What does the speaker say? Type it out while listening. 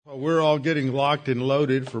we're all getting locked and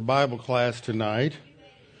loaded for Bible class tonight.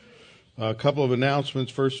 A couple of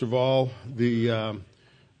announcements. First of all, the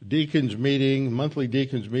deacons meeting, monthly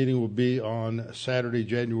deacons meeting, will be on Saturday,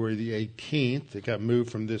 January the 18th. It got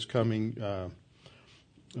moved from this coming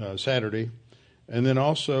Saturday. And then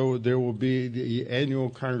also there will be the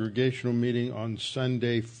annual congregational meeting on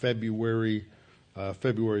Sunday, February the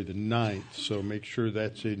 9th. So make sure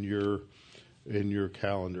that's in your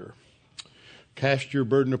calendar. Cast your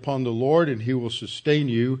burden upon the Lord, and he will sustain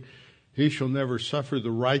you. He shall never suffer the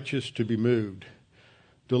righteous to be moved.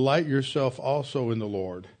 Delight yourself also in the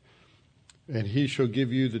Lord, and he shall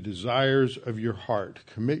give you the desires of your heart.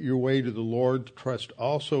 Commit your way to the Lord. Trust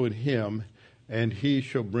also in him, and he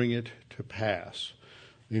shall bring it to pass.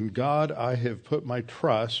 In God I have put my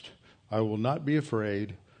trust. I will not be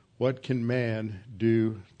afraid. What can man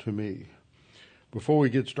do to me? Before we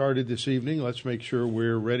get started this evening, let's make sure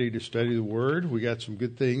we're ready to study the Word. We got some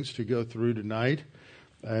good things to go through tonight.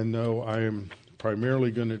 And though I am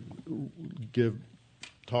primarily going to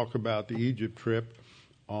talk about the Egypt trip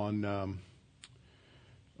on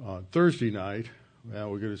Thursday night,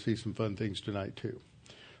 well, we're going to see some fun things tonight too.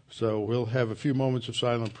 So we'll have a few moments of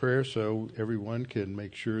silent prayer so everyone can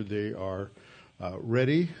make sure they are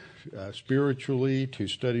ready spiritually to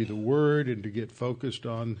study the Word and to get focused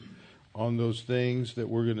on those things that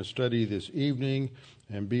we're going to study this evening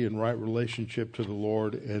and be in right relationship to the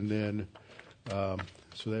Lord. And then,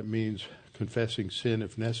 so that means confessing sin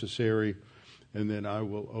if necessary. And then I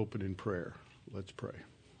will open in prayer. Let's pray.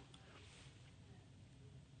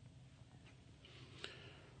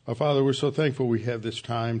 Our Father, we're so thankful we have this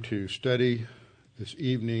time to study this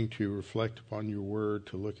evening, to reflect upon your word,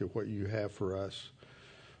 to look at what you have for us.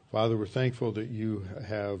 Father, we're thankful that you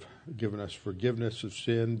have given us forgiveness of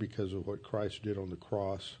sin because of what Christ did on the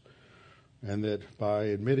cross, and that by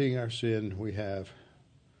admitting our sin, we have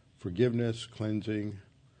forgiveness, cleansing.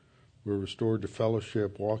 We're restored to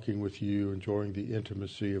fellowship, walking with you, enjoying the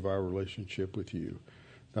intimacy of our relationship with you.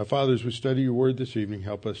 Now, Father, as we study your word this evening,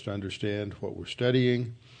 help us to understand what we're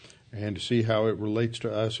studying and to see how it relates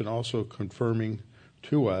to us, and also confirming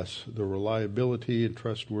to us the reliability and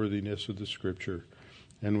trustworthiness of the Scripture.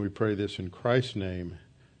 And we pray this in Christ's name.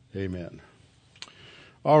 Amen.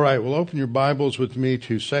 All right, well, open your Bibles with me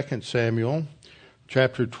to 2 Samuel,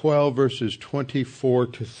 chapter 12, verses 24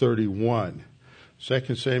 to 31.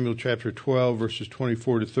 2 Samuel, chapter 12, verses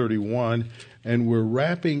 24 to 31. And we're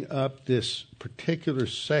wrapping up this particular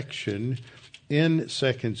section in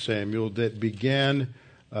 2 Samuel that began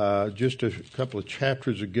just a couple of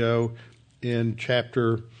chapters ago in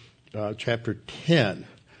chapter 10.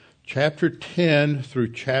 Chapter 10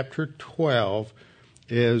 through chapter 12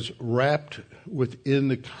 is wrapped within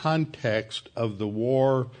the context of the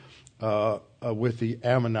war with the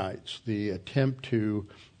Ammonites, the attempt to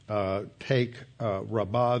take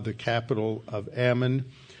Rabbah, the capital of Ammon.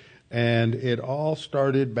 And it all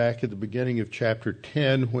started back at the beginning of chapter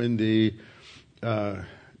 10 when the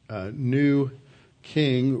new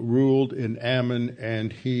king ruled in Ammon,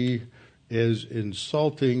 and he is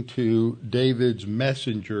insulting to David's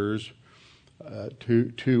messengers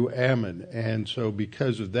to Ammon. And so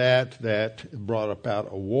because of that brought about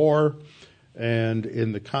a war. And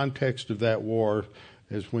in the context of that war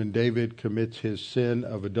is when David commits his sin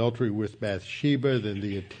of adultery with Bathsheba, then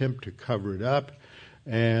the attempt to cover it up,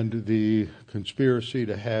 and the conspiracy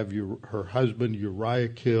to have her husband Uriah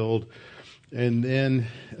killed. And then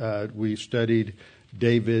we studied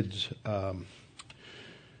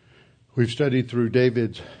We've studied through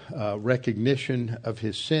David's recognition of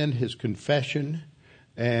his sin, his confession,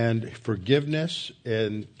 and forgiveness.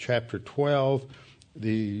 In chapter 12,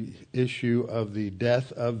 the issue of the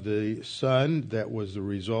death of the son that was the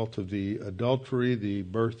result of the adultery, the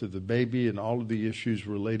birth of the baby, and all of the issues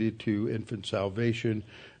related to infant salvation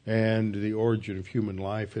and the origin of human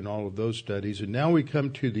life and all of those studies. And now we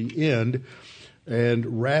come to the end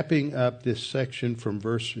and wrapping up this section from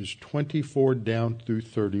verses 24 down through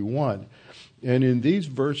 31. And in these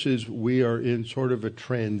verses, we are in sort of a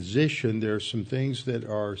transition. There are some things that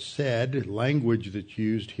are said, language that's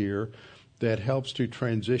used here, that helps to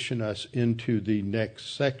transition us into the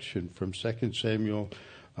next section. From 2 Samuel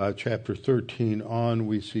chapter 13 on,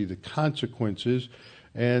 we see the consequences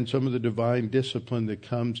and some of the divine discipline that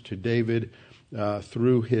comes to David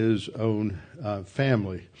through his own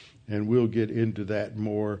family. And we'll get into that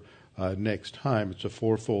more next time. It's a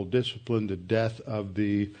fourfold discipline: the death of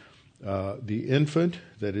the infant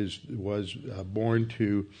that was born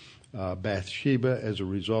to Bathsheba as a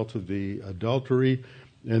result of the adultery,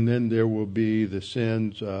 and then there will be the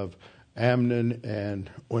sins of Amnon and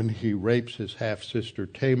when he rapes his half sister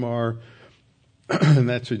Tamar, and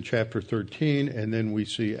that's in chapter 13. And then we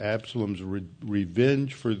see Absalom's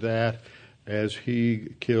revenge for that as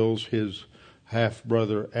he kills his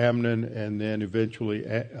half-brother Amnon, and then eventually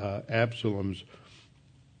Absalom's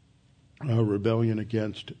rebellion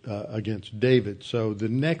against David. So the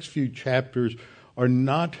next few chapters are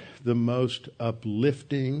not the most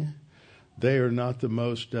uplifting. They are not the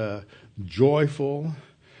most joyful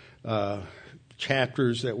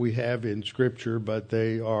chapters that we have in Scripture, but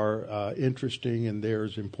they are interesting, and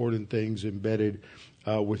there's important things embedded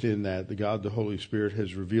within that. The God, the Holy Spirit,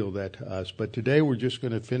 has revealed that to us. But today we're just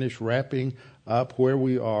going to finish wrapping up where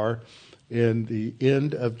we are in the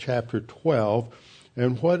end of chapter 12.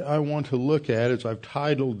 And what I want to look at is I've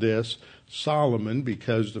titled this Solomon,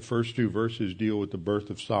 because the first two verses deal with the birth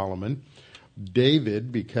of Solomon.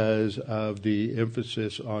 David, because of the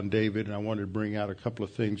emphasis on David, and I wanted to bring out a couple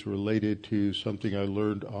of things related to something I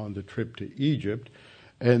learned on the trip to Egypt.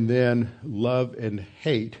 And then love and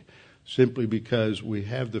hate, simply because we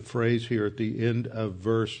have the phrase here at the end of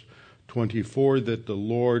verse 24 that the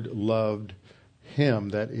Lord loved him,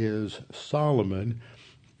 that is Solomon.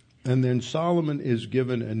 And then Solomon is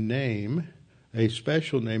given a name, a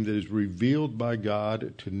special name that is revealed by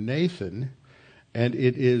God to Nathan, and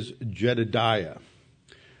it is Jedediah.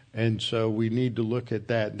 And so we need to look at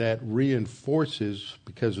that. That reinforces,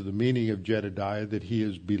 because of the meaning of Jedediah, that he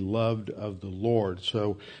is beloved of the Lord.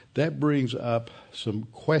 So that brings up some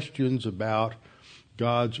questions about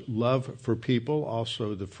God's love for people.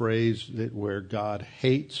 Also the phrase that where God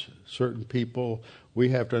hates certain people, we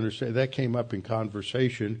have to understand that came up in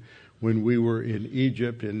conversation when we were in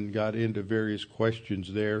Egypt and got into various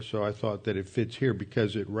questions there. So I thought that it fits here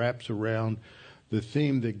because it wraps around the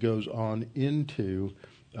theme that goes on into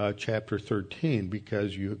chapter 13,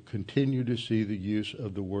 because you continue to see the use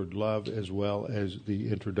of the word love as well as the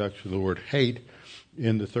introduction of the word hate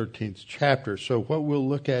in the 13th chapter. So what we'll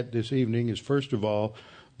look at this evening is, first of all,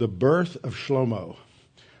 the birth of Shlomo,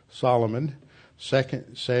 Solomon, 2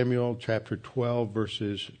 Samuel chapter 12,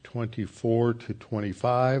 verses 24 to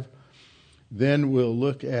 25. Then we'll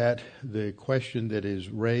look at the question that is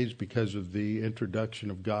raised because of the introduction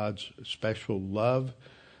of God's special love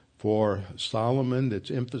for Solomon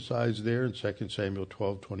that's emphasized there in 2 Samuel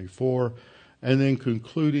 12:24, and then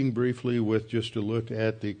concluding briefly with just a look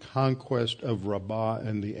at the conquest of Rabbah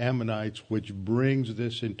and the Ammonites, which brings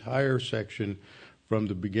this entire section from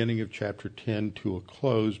the beginning of chapter 10 to a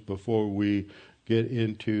close before we get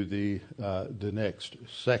into the next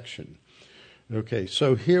section. Okay,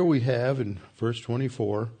 so here we have in verse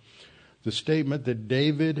 24 the statement that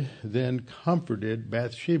David then comforted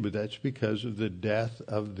Bathsheba. That's because of the death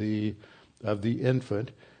of the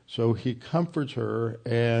infant. So he comforts her,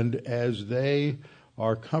 and as they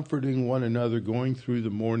are comforting one another going through the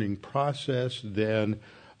mourning process, then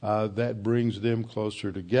that brings them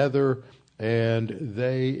closer together, and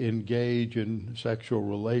they engage in sexual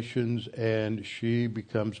relations, and she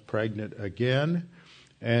becomes pregnant again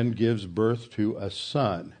and gives birth to a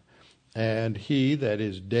son. And he, that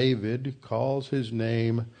is David, calls his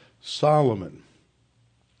name Solomon.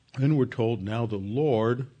 And we're told now the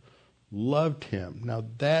Lord loved him. Now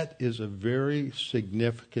that is a very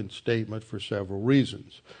significant statement for several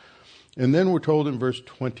reasons. And then we're told in verse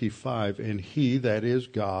 25, and he, that is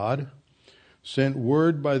God, sent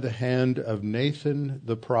word by the hand of Nathan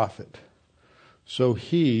the prophet. So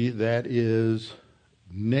he, that is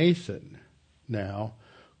Nathan, now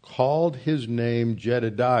called his name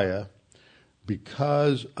Jedediah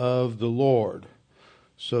because of the Lord.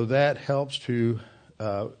 So that helps to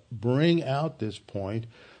bring out this point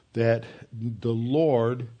that the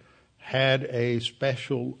Lord had a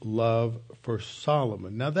special love for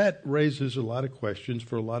Solomon. Now that raises a lot of questions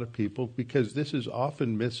for a lot of people, because this is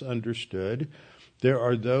often misunderstood. There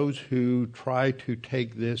are those who try to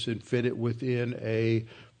take this and fit it within a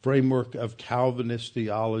framework of Calvinist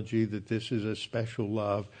theology, that this is a special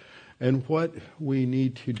love. And what we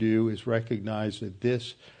need to do is recognize that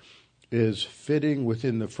this is fitting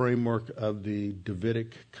within the framework of the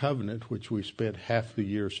Davidic covenant, which we spent half the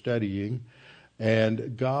year studying.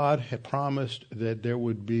 And God had promised that there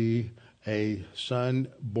would be a son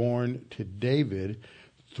born to David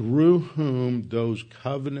through whom those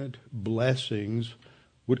covenant blessings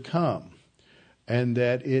would come. And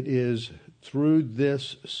that it is through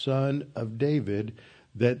this son of David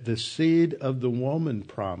that the seed of the woman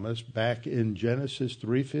promised back in Genesis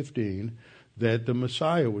 3:15 that the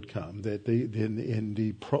Messiah would come, that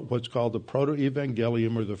in what's called the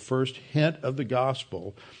proto-evangelium, or the first hint of the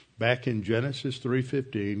gospel, back in Genesis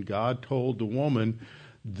 3:15, God told the woman,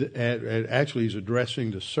 actually he's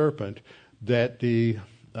addressing the serpent, that the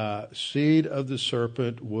seed of the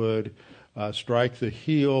serpent would strike the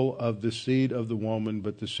heel of the seed of the woman,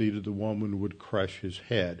 but the seed of the woman would crush his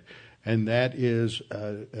head. And that is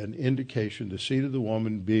an indication, the seed of the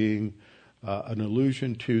woman being an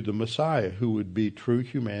allusion to the Messiah, who would be true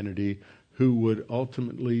humanity, who would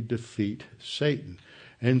ultimately defeat Satan.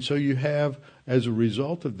 And so you have, as a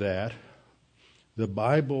result of that, the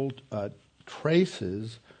Bible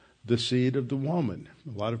traces the seed of the woman.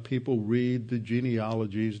 A lot of people read the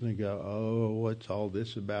genealogies and they go, oh, what's all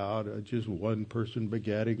this about? Just one person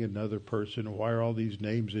begetting another person. Why are all these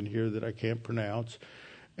names in here that I can't pronounce?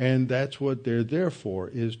 And that's what they're there for,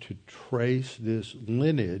 is to trace this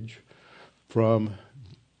lineage from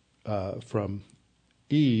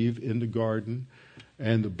Eve in the garden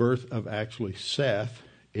and the birth of actually Seth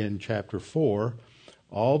in chapter 4,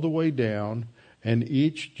 all the way down. And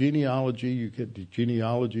each genealogy, you get the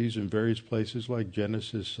genealogies in various places like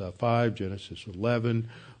Genesis 5, Genesis 11,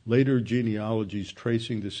 later genealogies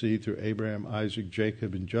tracing the seed through Abraham, Isaac,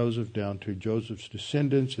 Jacob, and Joseph down to Joseph's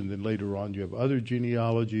descendants, and then later on you have other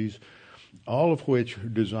genealogies, all of which are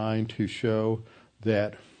designed to show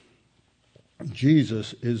that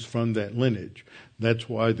Jesus is from that lineage. That's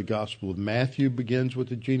why the Gospel of Matthew begins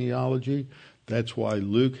with a genealogy. That's why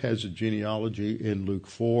Luke has a genealogy in Luke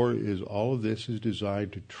 4. All of this is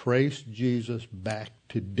designed to trace Jesus back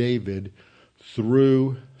to David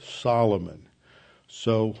through Solomon.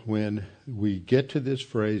 So when we get to this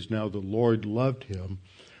phrase, now the Lord loved him,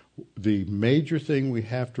 the major thing we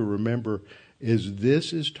have to remember is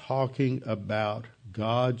this is talking about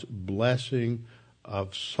God's blessing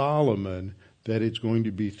of Solomon, that it's going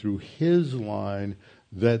to be through his line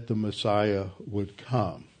that the Messiah would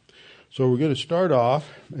come. So we're going to start off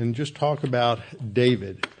and just talk about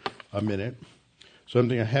David a minute,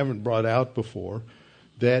 something I haven't brought out before,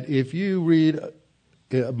 that if you read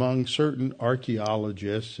among certain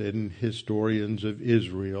archaeologists and historians of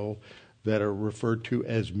Israel that are referred to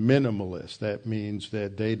as minimalists, that means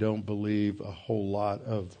that they don't believe a whole lot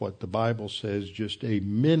of what the Bible says, just a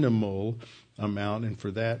minimal amount, and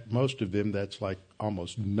for that, most of them, that's like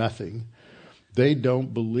almost nothing. They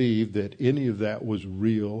don't believe that any of that was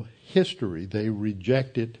real history. They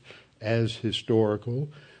reject it as historical,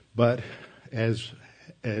 but as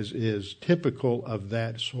is typical of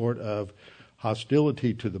that sort of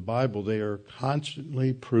hostility to the Bible, they are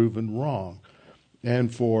constantly proven wrong.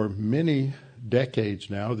 And for many decades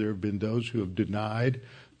now, there have been those who have denied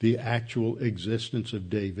the actual existence of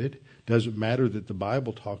David. Doesn't matter that the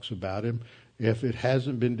Bible talks about him. If it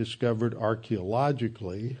hasn't been discovered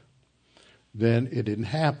archaeologically, then it didn't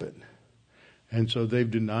happen. And so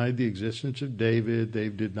they've denied the existence of David,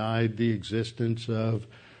 they've denied the existence of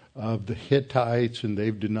the Hittites, and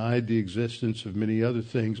they've denied the existence of many other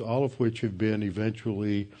things, all of which have been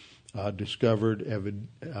eventually discovered,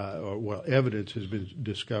 evidence has been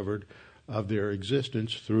discovered of their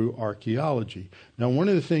existence through archaeology. Now, one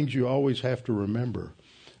of the things you always have to remember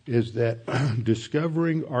is that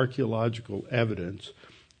discovering archaeological evidence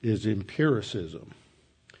is empiricism.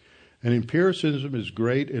 And empiricism is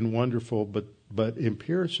great and wonderful, but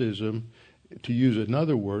empiricism, to use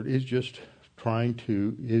another word, is just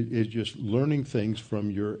is just learning things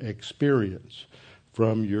from your experience,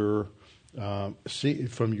 from your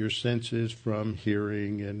senses, from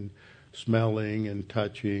hearing and smelling and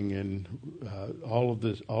touching, and all of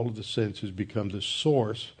the senses become the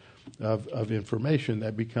source of information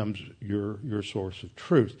that becomes your source of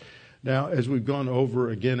truth. Now, as we've gone over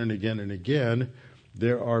again and again and again,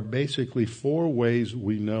 there are basically 4 ways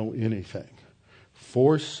we know anything.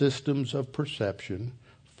 4 systems of perception,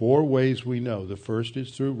 4 ways we know. The first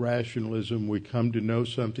is through rationalism. We come to know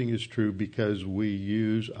something is true because we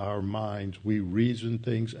use our minds. We reason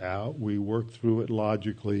things out. We work through it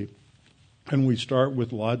logically. And we start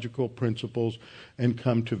with logical principles and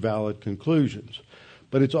come to valid conclusions.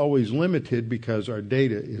 But it's always limited because our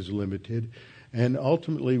data is limited. And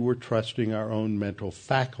ultimately, we're trusting our own mental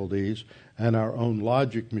faculties and our own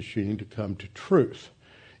logic machine to come to truth.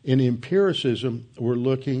 In empiricism, we're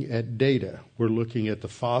looking at data. We're looking at the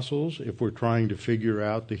fossils. If we're trying to figure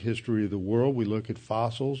out the history of the world, we look at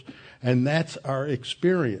fossils, and that's our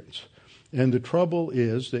experience. And the trouble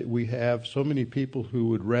is that we have so many people who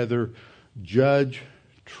would rather judge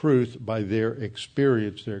truth by their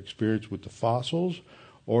experience with the fossils,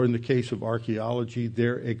 or in the case of archaeology,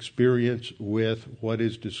 their experience with what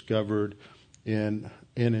is discovered in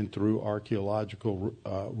and through archaeological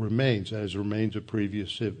remains, as remains of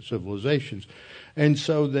previous civilizations. And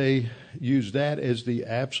so they use that as the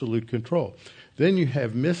absolute control. Then you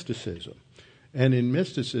have mysticism. And in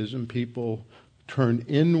mysticism, people turn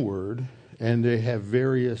inward and they have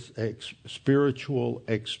various spiritual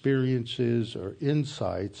experiences or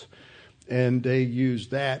insights. and they use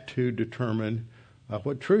that to determine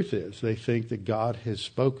what truth is. They think that God has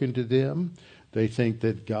spoken to them. They think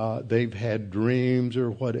that they've had dreams or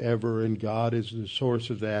whatever, and God is the source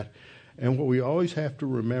of that. And what we always have to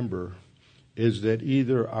remember is that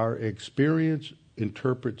either our experience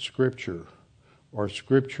interprets Scripture or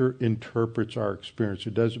Scripture interprets our experience.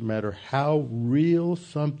 It doesn't matter how real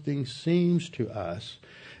something seems to us.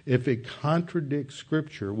 If it contradicts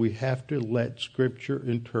Scripture, we have to let Scripture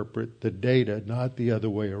interpret the data, not the other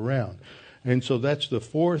way around. And so that's the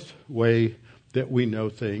fourth way that we know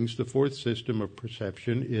things. The fourth system of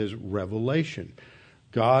perception is revelation.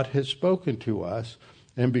 God has spoken to us,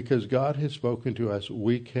 and because God has spoken to us,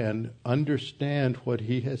 we can understand what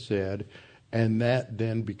He has said, and that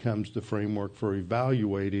then becomes the framework for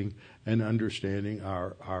evaluating and understanding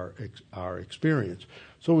our experience.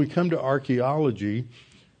 So we come to archaeology.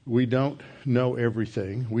 We don't know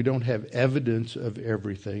everything. We don't have evidence of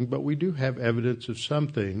everything, but we do have evidence of some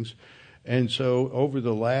things. And so over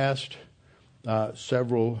the last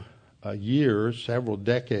several years, several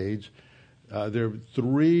decades, there are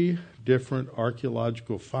 3 different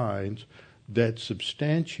archaeological finds that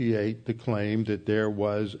substantiate the claim that there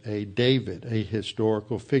was a David, a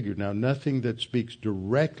historical figure. Now, nothing that speaks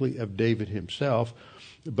directly of David himself,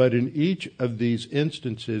 but in each of these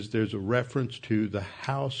instances, there's a reference to the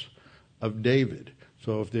house of David.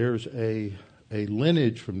 So if there's a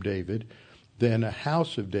lineage from David, then a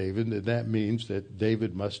house of David, that means that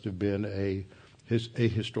David must have been a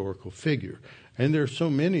historical figure. And there are so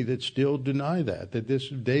many that still deny that this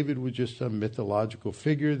David was just some mythological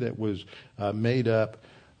figure that was made up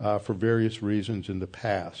for various reasons in the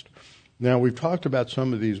past. Now, we've talked about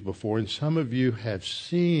some of these before, and some of you have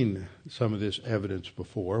seen some of this evidence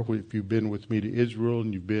before. If you've been with me to Israel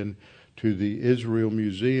and you've been to the Israel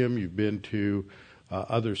Museum, you've been to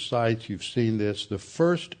other sites, you've seen this. The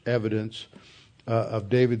first evidence of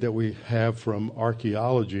David that we have from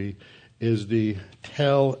archaeology is the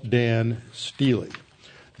Tel Dan stele.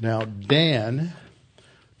 Now, Dan,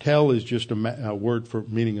 Tel is just a word for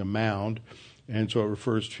meaning a mound, and so it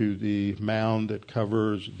refers to the mound that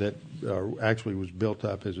covers, that actually was built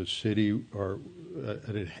up as a city or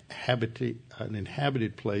an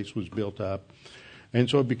inhabited place was built up. And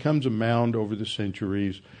so it becomes a mound over the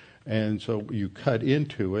centuries. And so you cut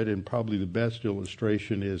into it, and probably the best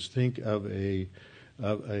illustration is think of a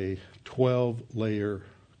 12-layer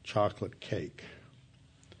chocolate cake.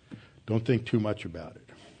 Don't think too much about it.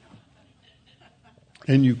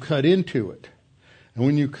 And you cut into it. And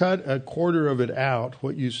when you cut a quarter of it out,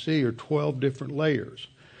 what you see are 12 different layers.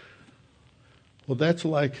 Well, that's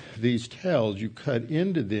like these tells. You cut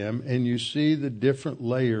into them and you see the different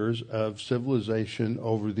layers of civilization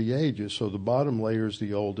over the ages. So the bottom layer is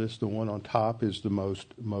the oldest. The one on top is the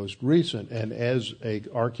most recent. And as an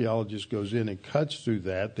archaeologist goes in and cuts through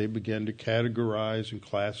that, they begin to categorize and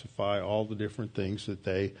classify all the different things that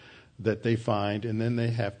they find, and then they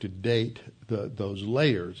have to date those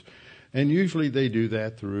layers. And usually they do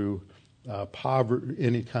that through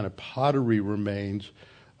any kind of pottery remains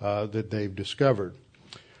that they've discovered.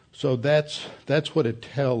 So that's what a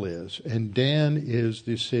tell is. And Dan is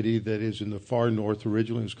the city that is in the far north.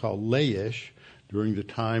 Originally it was called Laish during the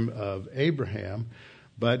time of Abraham.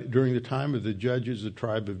 But during the time of the judges, the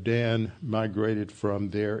tribe of Dan migrated from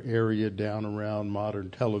their area down around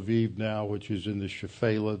modern Tel Aviv now, which is in the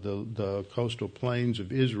Shephelah, the coastal plains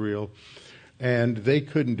of Israel. And they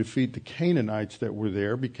couldn't defeat the Canaanites that were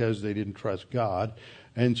there because they didn't trust God.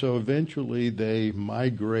 And so eventually they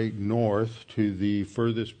migrate north to the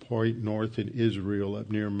furthest point north in Israel,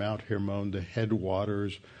 up near Mount Hermon, the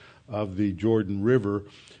headwaters of the Jordan River.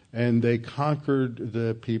 And they conquered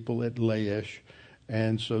the people at Laish.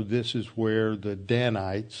 And so this is where the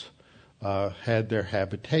Danites had their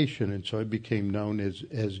habitation. And so it became known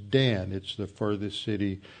as Dan. It's the furthest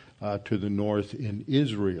city to the north in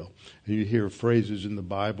Israel. And you hear phrases in the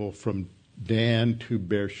Bible from Dan to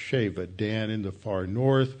Beersheba, Dan in the far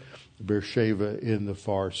north, Beersheba in the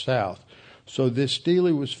far south. So this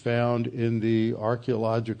stele was found in the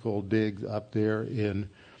archaeological dig up there in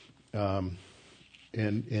Dan,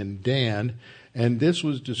 and this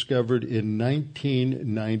was discovered in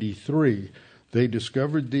 1993. They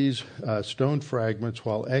discovered these stone fragments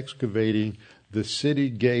while excavating the city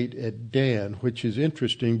gate at Dan, which is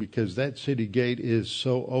interesting because that city gate is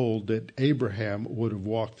so old that Abraham would have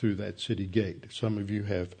walked through that city gate. Some of you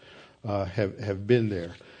have been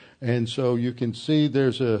there. And so you can see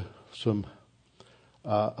there's some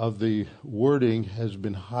of the wording has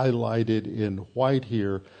been highlighted in white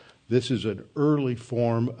here. This is an early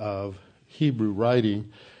form of Hebrew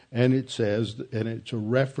writing, and it says, and it's a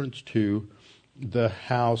reference to the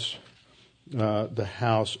house the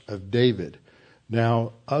house of David.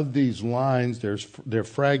 Now, of these lines, they're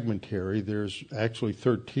fragmentary. There's actually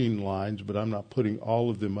 13 lines, but I'm not putting all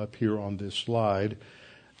of them up here on this slide.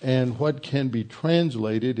 And what can be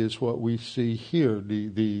translated is what we see here,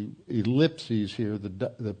 the ellipses here,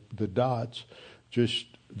 the dots. Just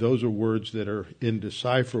those are words that are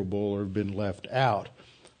indecipherable or have been left out.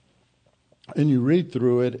 And you read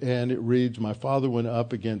through it, and it reads, "My father went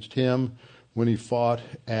up against him when he fought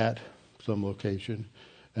at some location.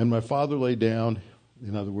 And my father lay down,"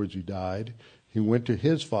 in other words, he died. "He went to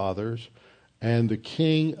his fathers, and the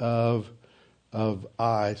king of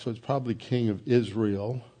Ai," so it's probably king of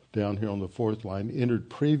Israel, down here on the fourth line, "entered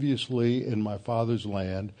previously in my father's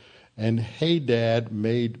land, and Hadad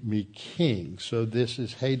made me king." So this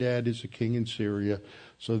is, Hadad is a king in Syria,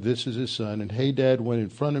 so this is his son. "And Hadad went in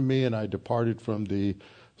front of me, and I departed from the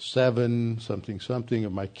 7 something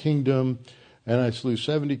of my kingdom. And I slew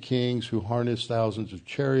 70 kings who harnessed thousands of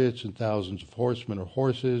chariots and thousands of horsemen or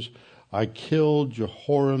horses. I killed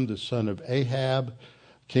Jehoram, the son of Ahab,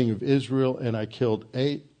 king of Israel, and I killed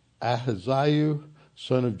Ahaziah,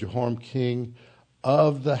 son of Jehoram, king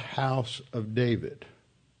of the house of David."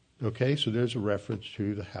 Okay, so there's a reference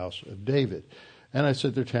to the house of David. "And I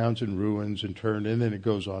set their towns in ruins and turned," and then it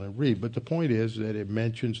goes on and read. But the point is that it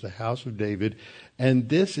mentions the house of David, and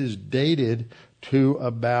this is dated to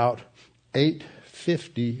about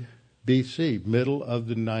 850 BC, middle of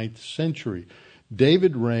the 9th century.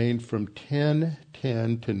 David reigned from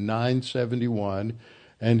 1010 to 971,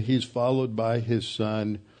 and he's followed by his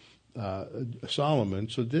son Solomon.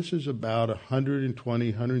 So this is about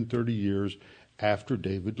 120, 130 years after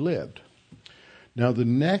David lived. Now, the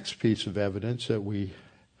next piece of evidence that we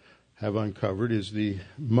have uncovered is the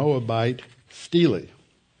Moabite stele.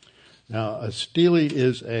 Now, a stele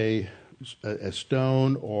is a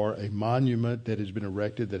stone or a monument that has been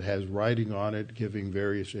erected that has writing on it giving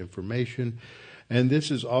various information. And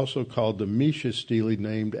this is also called the Mesha stele,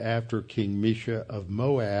 named after King Mesha of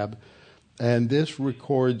Moab. And this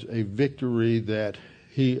records a victory that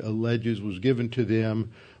he alleges was given to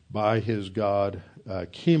them by his god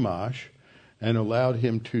Chemosh, and allowed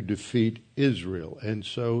him to defeat Israel. And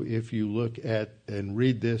so if you look at and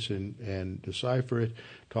read this and decipher it,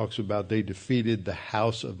 talks about they defeated the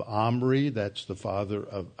house of Omri, that's the father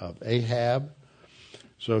of Ahab.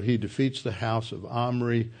 So he defeats the house of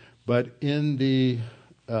Omri. But in the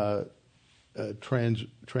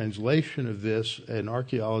translation of this, an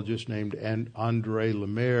archaeologist named André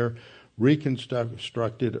Lemaire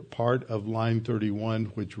reconstructed part of line 31,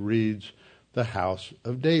 which reads, "the house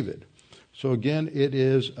of David." So again, it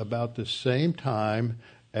is about the same time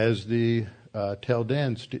as the Tel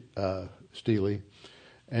Dan stele,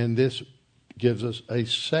 and this gives us a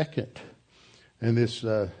second. And this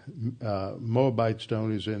Moabite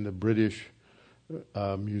stone is in the British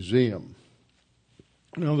Museum.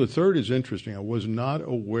 Now, the third is interesting. I was not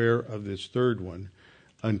aware of this third one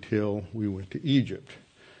until we went to Egypt.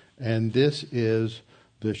 And this is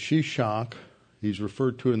the Shishak. He's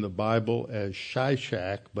referred to in the Bible as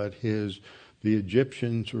Shishak, but the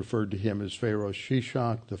Egyptians referred to him as Pharaoh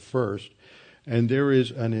Shishak the first. And there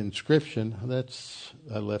is an inscription.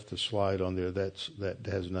 I left the slide on there. That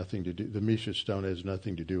has nothing to do. The Mesha stone has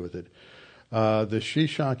nothing to do with it. The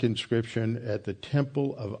Shishak inscription at the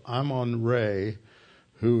temple of Amun-Re,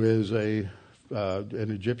 who is an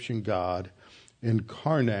Egyptian god, in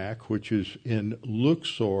Karnak, which is in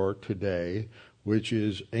Luxor today, which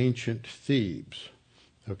is ancient Thebes.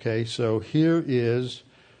 Okay, so here is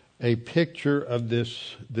a picture of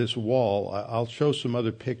this wall. I'll show some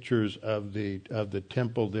other pictures of the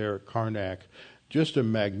temple there at Karnak. Just a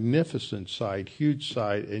magnificent site, huge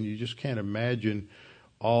site, and you just can't imagine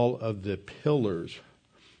all of the pillars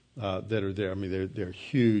that are there. I mean, they're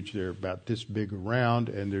huge. They're about this big around,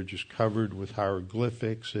 and they're just covered with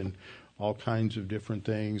hieroglyphics and all kinds of different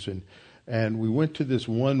things. And we went to this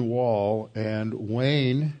one wall, and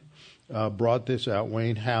Wayne brought this out.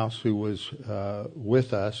 Wayne House, who was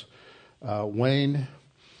with us, Wayne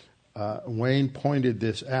pointed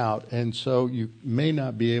this out, and so you may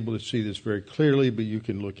not be able to see this very clearly, but you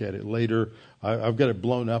can look at it later. I've got it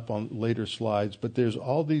blown up on later slides, but there's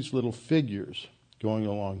all these little figures going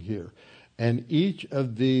along here, and each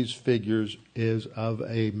of these figures is of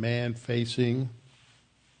a man facing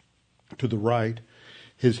to the right.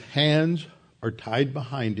 His hands are tied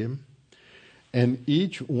behind him, and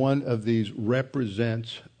each one of these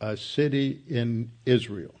represents a city in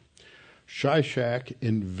Israel. Shishak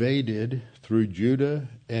invaded through Judah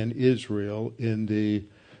and Israel in the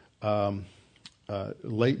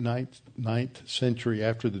late 9th century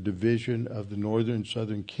after the division of the northern and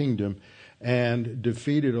southern kingdom, and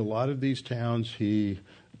defeated a lot of these towns. He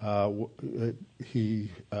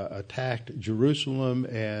attacked Jerusalem,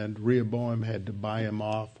 and Rehoboam had to buy him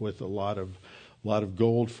off with a lot of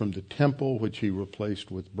gold from the temple, which he replaced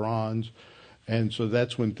with bronze. And so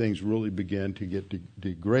that's when things really began to get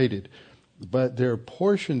degraded. But there are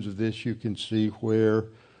portions of this you can see where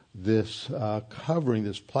this covering,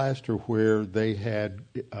 this plaster, where they had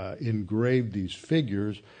engraved these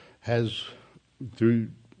figures, has, through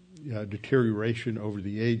deterioration over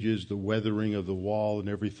the ages, the weathering of the wall and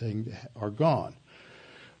everything, are gone.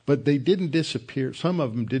 But they didn't disappear. Some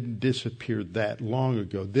of them didn't disappear that long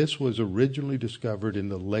ago. This was originally discovered in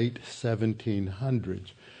the late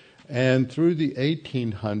 1700s. And through the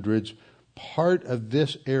 1800s, part of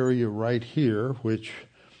this area right here, which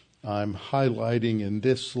I'm highlighting in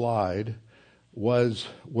this slide, was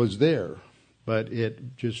there. But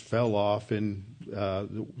it just fell off due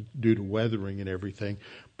to weathering and everything.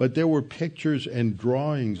 But there were pictures and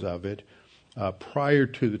drawings of it prior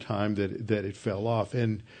to the time that it fell off,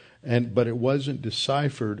 but it wasn't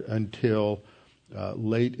deciphered until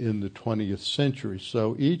late in the 20th century.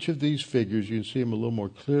 So each of these figures, you can see them a little more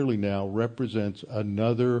clearly now, represents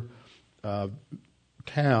another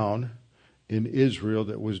town in Israel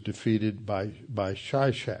that was defeated by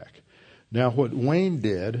Shishak. Now, what Wayne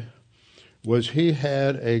did was he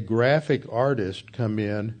had a graphic artist come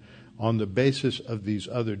in on the basis of these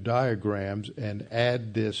other diagrams and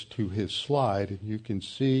add this to his slide. You can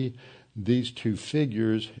see these two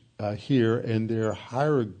figures here, and there are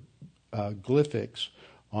hieroglyphics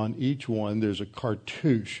on each one. There's a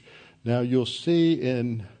cartouche. Now you'll see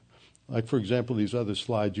in, like for example, these other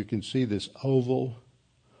slides, you can see this oval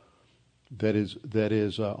that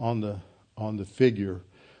is on the figure.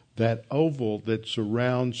 That oval that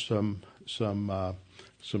surrounds some glyphs,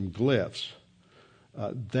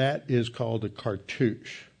 that is called a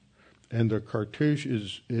cartouche. And the cartouche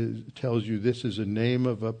tells you this is a name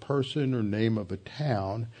of a person or name of a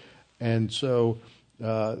town. And so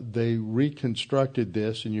they reconstructed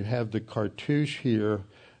this, and you have the cartouche here,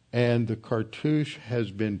 and the cartouche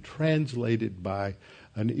has been translated by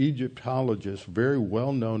an Egyptologist, very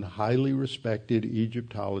well-known, highly respected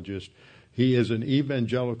Egyptologist. He is an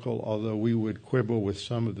evangelical, although we would quibble with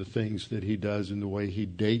some of the things that he does in the way he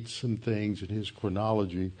dates some things in his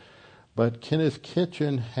chronology. But Kenneth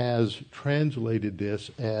Kitchen has translated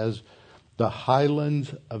this as the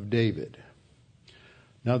Highlands of David.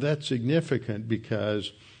 Now that's significant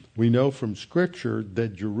because we know from Scripture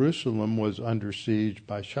that Jerusalem was under siege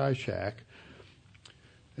by Shishak,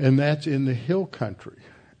 and that's in the hill country.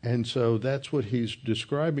 And so that's what he's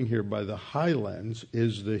describing here by the highlands,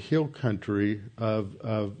 is the hill country of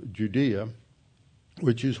Judea,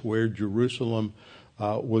 which is where Jerusalem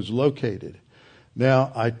was located.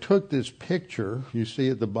 Now, I took this picture. You see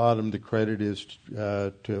at the bottom, the credit is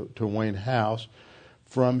to Wayne House,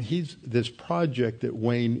 from this project that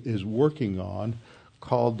Wayne is working on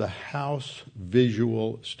called the House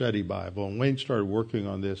Visual Study Bible. And Wayne started working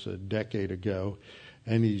on this a decade ago.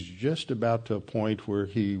 And he's just about to a point where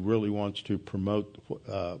he really wants to promote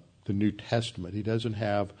the New Testament. He doesn't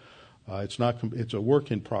have, it's a work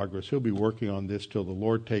in progress. He'll be working on this till the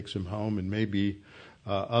Lord takes him home, and maybe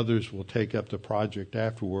others will take up the project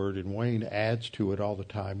afterward. And Wayne adds to it all the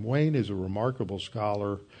time. Wayne is a remarkable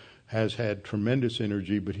scholar, has had tremendous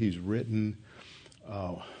energy, but he's written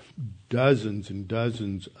dozens and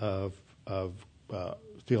dozens of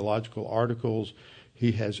theological articles.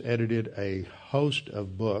 He has edited a host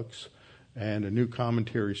of books and a new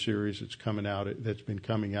commentary series that's been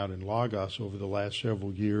coming out in Logos over the last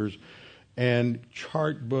several years, and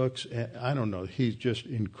chart books. I don't know. He's just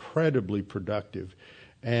incredibly productive,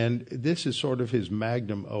 and this is sort of his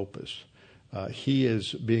magnum opus. He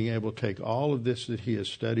is being able to take all of this that he has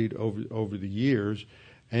studied over the years,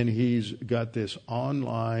 and he's got this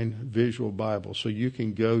online visual Bible. So you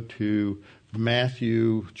can go to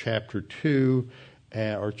Matthew chapter 2.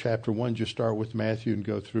 Or chapter 1, just start with Matthew and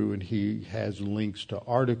go through, and he has links to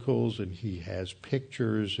articles, and he has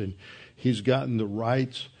pictures, and he's gotten the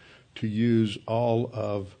rights to use all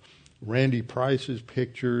of Randy Price's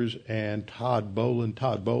pictures and Todd Boland.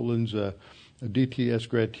 Todd Boland's a DTS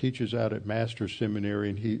grad, teaches out at Master's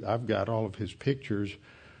Seminary, and I've got all of his pictures.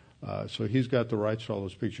 So he's got the rights to all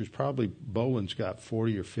those pictures. Probably Boland's got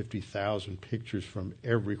 40 or 50,000 pictures from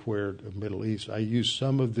everywhere in the Middle East. I use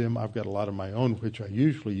some of them. I've got a lot of my own, which I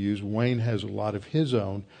usually use. Wayne has a lot of his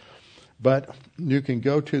own. But you can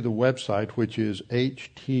go to the website, which is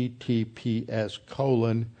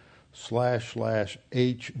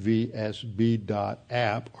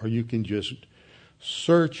https://hvsb.app, or you can just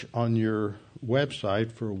search on your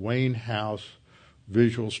website for Wayne House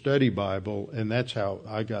Visual Study Bible, and that's how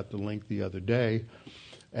I got the link the other day.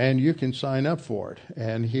 And you can sign up for it.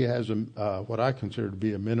 And he has what I consider to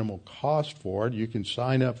be a minimal cost for it. You can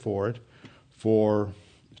sign up for it for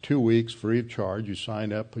 2 weeks free of charge. You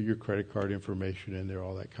sign up, put your credit card information in there,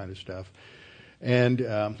 all that kind of stuff. And,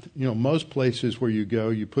 most places where you go,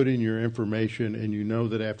 you put in your information and you know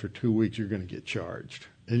that after 2 weeks you're going to get charged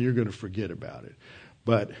and you're going to forget about it.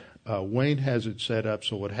 But Wayne has it set up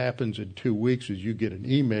so what happens in 2 weeks is you get an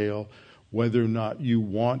email whether or not you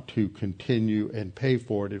want to continue and pay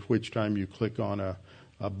for it, at which time you click on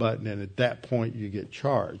a button, and at that point you get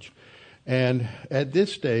charged. And at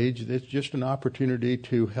this stage, it's just an opportunity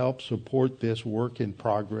to help support this work in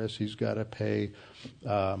progress. He's got to pay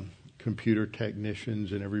computer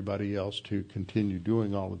technicians and everybody else to continue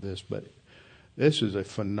doing all of this, but this is a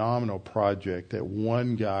phenomenal project that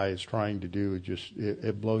one guy is trying to do.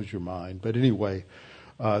 It blows your mind. But anyway,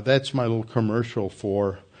 that's my little commercial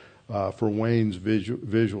for Wayne's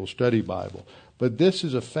Visual Study Bible. But this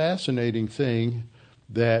is a fascinating thing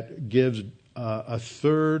that gives a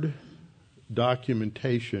third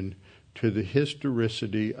documentation to the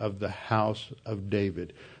historicity of the house of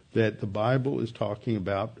David, that the Bible is talking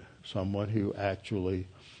about someone who actually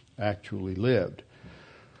lived.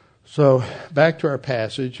 So back to our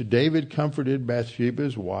passage. David comforted Bathsheba,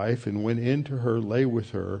 his wife, and went in to her, lay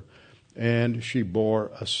with her, and she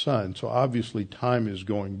bore a son. So obviously time is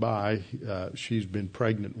going by. She's been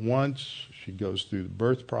pregnant once. She goes through the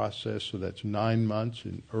birth process, so that's 9 months.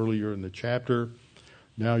 And earlier in the chapter,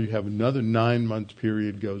 now you have another 9-month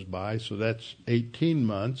period goes by, so that's 18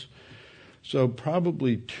 months. So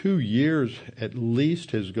probably 2 years at least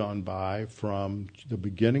has gone by from the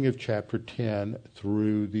beginning of chapter 10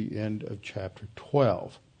 through the end of chapter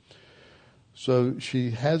 12. So she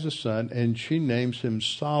has a son, and she names him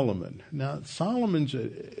Solomon. Now,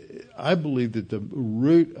 I believe that the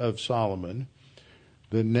root of Solomon,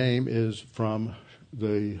 the name is from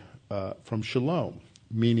Shalom,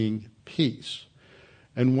 meaning peace.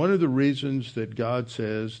 And one of the reasons that God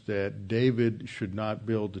says that David should not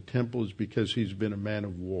build the temple is because he's been a man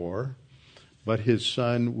of war, but his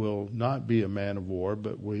son will not be a man of war,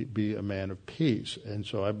 but will be a man of peace. And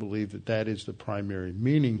so I believe that that is the primary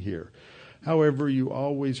meaning here. However, you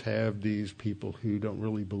always have these people who don't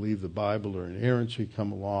really believe the Bible or inerrancy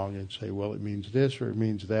come along and say, well, it means this or it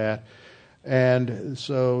means that. And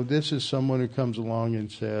so this is someone who comes along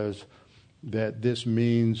and says that this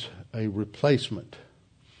means a replacement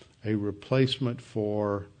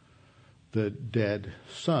for the dead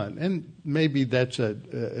son. And maybe that's a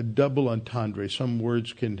double entendre. Some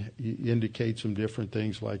words can indicate some different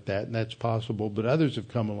things like that, and that's possible. But others have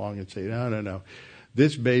come along and say, no.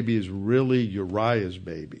 This baby is really Uriah's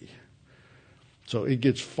baby. So it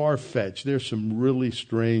gets far-fetched. There's some really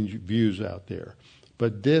strange views out there.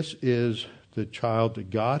 But this is the child that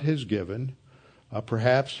God has given.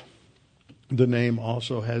 Perhaps the name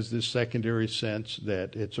also has this secondary sense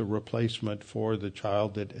that it's a replacement for the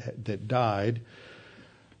child that died.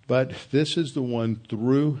 But this is the one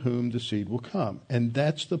through whom the seed will come. And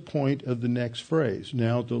that's the point of the next phrase.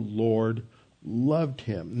 Now the Lord loved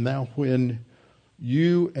him. Now when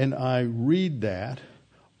you and I read that,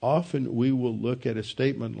 often we will look at a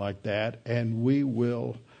statement like that and we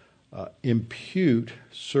will impute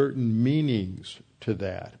certain meanings to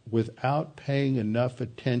that without paying enough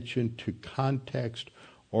attention to context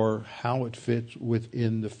or how it fits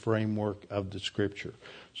within the framework of the Scripture.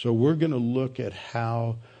 So we're going to look at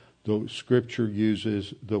how the Scripture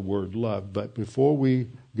uses the word love. But before we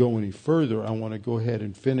go any further, I want to go ahead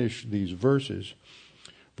and finish these verses.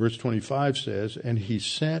 Verse 25 says, and he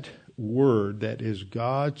sent word, that is,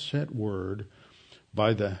 God sent word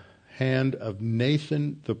by the hand of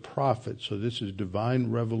Nathan the prophet. So this is divine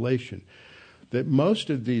revelation. That most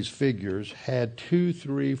of these figures had 2,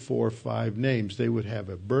 3, 4, 5 names. They would have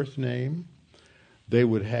a birth name. They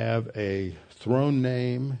would have a throne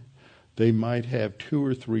name. They might have 2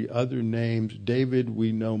 or 3 other names. David,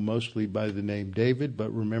 we know mostly by the name David,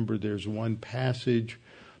 but remember there's one passage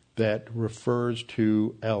that refers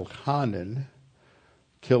to Elhanan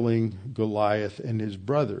killing Goliath and his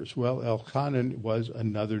brothers. Well, Elhanan was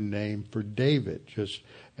another name for David, just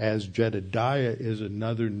as Jedediah is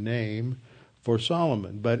another name for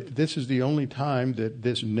Solomon. But this is the only time that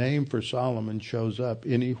this name for Solomon shows up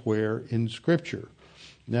anywhere in Scripture.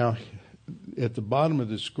 Now, at the bottom of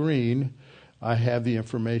the screen, I have the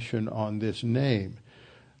information on this name.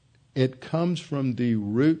 It comes from the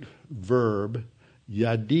root verb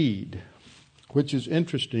Yadid, which is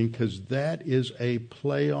interesting because that is a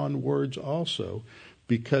play on words also,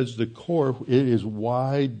 because the core, it is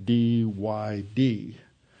YDYD.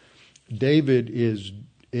 David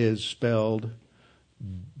is spelled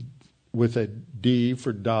with a D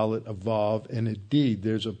for Dalet, a Vav, and a D.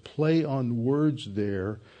 There's a play on words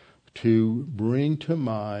there to bring to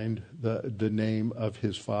mind the name of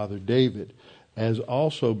his father David, as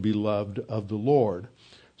also beloved of the Lord.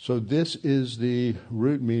 So this is the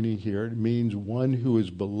root meaning here. It means one who is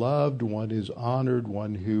beloved, one is honored,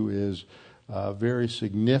 one who is very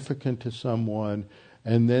significant to someone.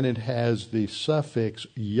 And then it has the suffix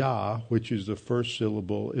Yah, which is the first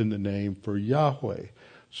syllable in the name for Yahweh.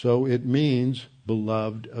 So it means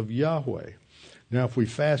beloved of Yahweh. Now, if we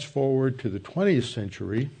fast forward to the 20th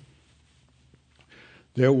century,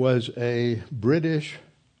 there was a British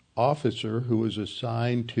officer who was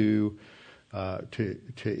assigned to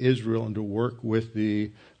Israel and to work with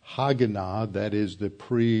the Haganah, that is the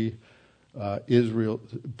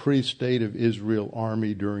pre-state of Israel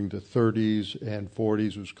army during the 30s and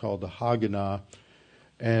 40s, was called the Haganah,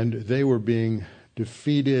 and they were being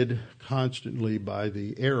defeated constantly by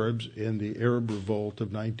the Arabs in the Arab revolt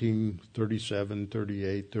of 1937,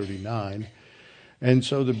 38, 39. And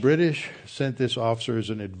so the British sent this officer as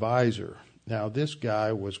an advisor. Now, this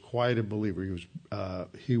guy was quite a believer.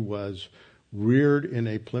 He was reared in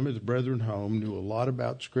a Plymouth Brethren home, knew a lot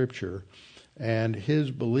about Scripture, and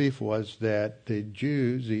his belief was that the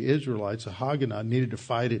Jews, the Israelites, the Haganah, needed to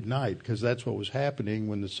fight at night, because that's what was happening.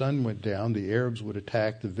 When the sun went down, the Arabs would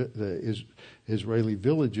attack the Israeli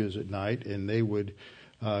villages at night, and they would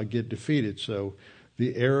get defeated. So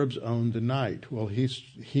the Arabs owned the night. Well,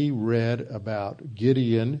 he read about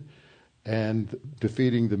Gideon and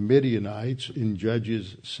defeating the Midianites in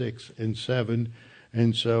Judges 6 and 7.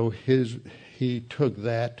 And so he took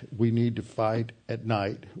that, we need to fight at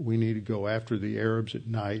night. We need to go after the Arabs at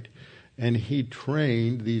night. And he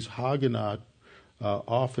trained these Haganah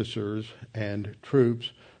officers and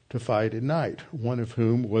troops to fight at night, one of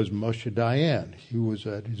whom was Moshe Dayan. He was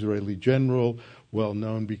an Israeli general, well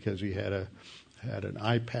known because he had an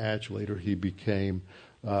eye patch. Later he became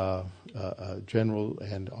a general,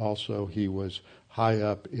 and also he was high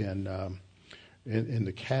up in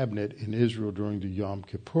the cabinet in Israel during the Yom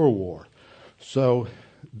Kippur War. So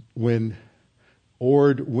when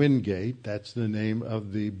Ord Wingate, that's the name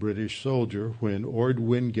of the British soldier, when Ord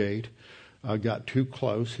Wingate got too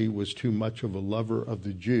close, he was too much of a lover of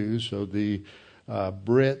the Jews, so the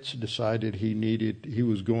Brits decided he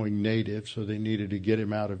was going native, so they needed to get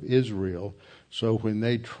him out of Israel. So when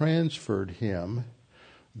they transferred him,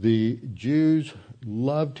 the Jews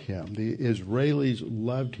loved him, the Israelis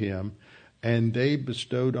loved him, and they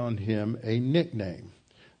bestowed on him a nickname.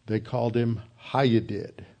 They called him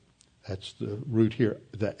Hayadid. That's the root here.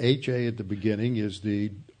 The H-A at the beginning is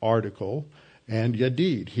the article, and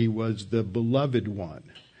Yadid, he was the beloved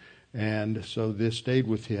one. And so this stayed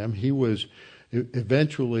with him. He was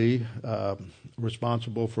eventually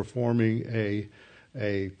responsible for forming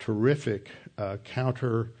a terrific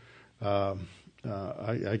counter, I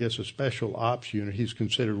guess a special ops unit. He's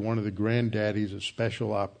considered one of the granddaddies of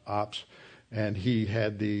special ops, and he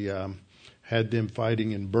had them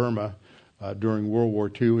fighting in Burma during World War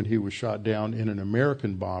II, and he was shot down in an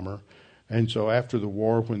American bomber. And so after the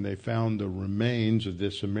war, when they found the remains of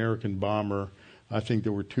this American bomber, I think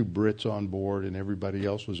there were 2 Brits on board and everybody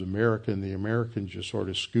else was American. The Americans just sort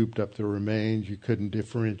of scooped up the remains. You couldn't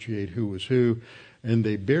differentiate who was who. And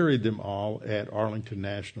they buried them all at Arlington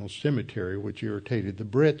National Cemetery, which irritated the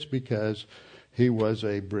Brits because he was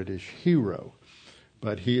a British hero.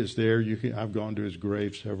 But he is there. I've gone to his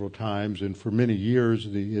grave several times, and for many years,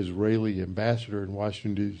 the Israeli ambassador in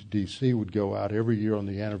Washington, D.C. would go out every year on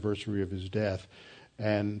the anniversary of his death,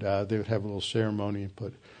 and they would have a little ceremony and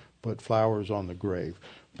put flowers on the grave.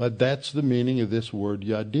 But that's the meaning of this word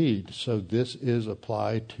Yadid. So this is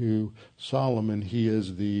applied to Solomon. He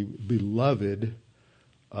is the beloved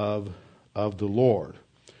of the Lord.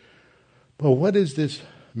 But what does this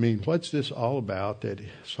mean? What's this all about, that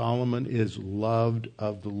Solomon is loved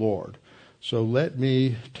of the Lord? So let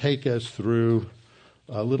me take us through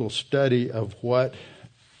a little study of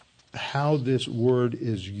how this word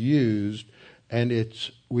is used, and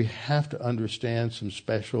we have to understand some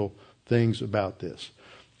special things about this.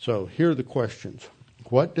 So here are the questions.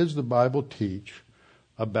 What does the Bible teach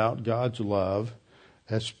about God's love,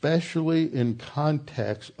 especially in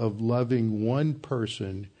context of loving one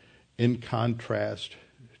person in contrast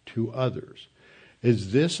to others?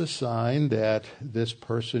 Is this a sign that this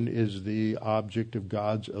person is the object of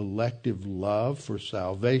God's elective love for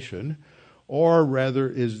salvation? Or rather,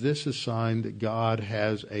 is this a sign that God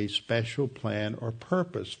has a special plan or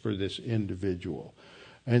purpose for this individual?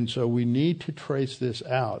 And so we need to trace this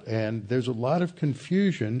out. And there's a lot of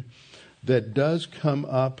confusion that does come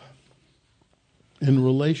up in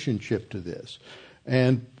relationship to this.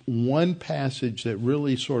 And one passage that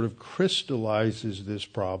really sort of crystallizes this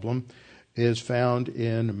problem is found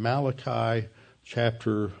in Malachi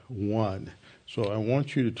chapter 1. So I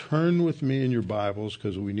want you to turn with me in your Bibles,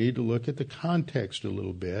 because we need to look at the context a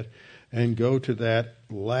little bit, and go to that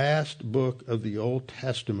last book of the Old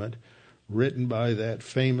Testament written by that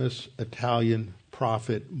famous Italian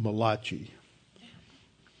prophet Malachi.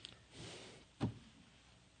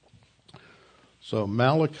 So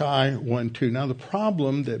Malachi 1:2. Now the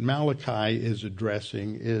problem that Malachi is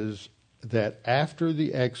addressing is that after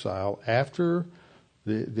the exile, after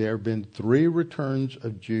there have been 3 returns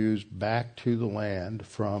of Jews back to the land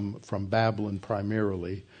from Babylon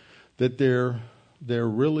primarily, that they're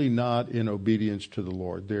really not in obedience to the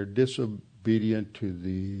Lord. They're disobedient to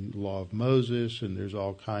the law of Moses, and there's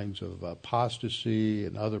all kinds of apostasy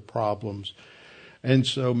and other problems. And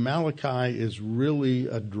so Malachi is really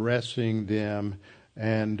addressing them,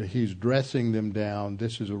 and he's dressing them down.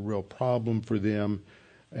 This is a real problem for them,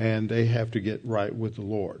 and they have to get right with the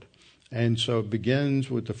Lord. And so it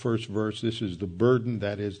begins with the first verse. This is the burden,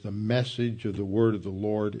 that is the message of the word of the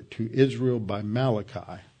Lord to Israel by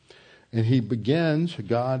Malachi. And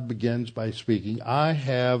God begins by speaking, I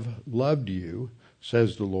have loved you,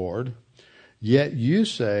 says the Lord, yet you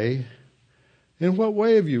say, in what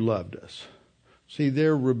way have you loved us? See,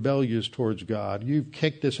 they're rebellious towards God. You've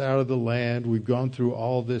kicked us out of the land. We've gone through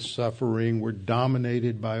all this suffering. We're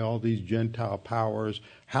dominated by all these Gentile powers.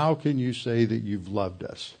 How can you say that you've loved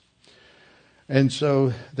us? And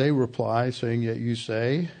so they reply, saying, yet you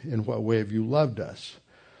say, in what way have you loved us?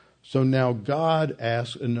 So now God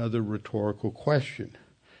asks another rhetorical question.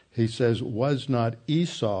 He says, was not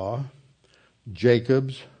Esau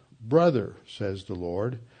Jacob's brother, says the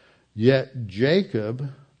Lord? Yet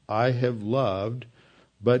Jacob I have loved,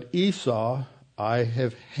 but Esau I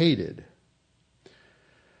have hated.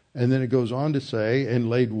 And then it goes on to say, and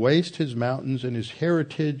laid waste his mountains and his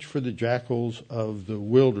heritage for the jackals of the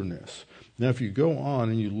wilderness. Now, if you go on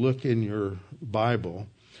and you look in your Bible,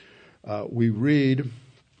 we read,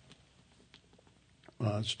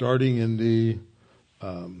 starting in the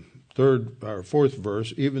 3rd or 4th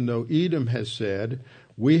verse, even though Edom has said,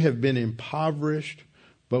 we have been impoverished,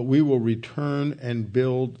 but we will return and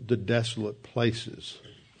build the desolate places.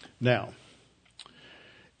 Now,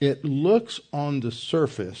 it looks on the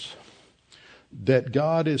surface that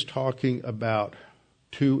God is talking about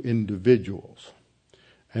 2 individuals.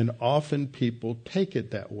 And often people take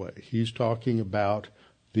it that way. He's talking about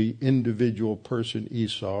the individual person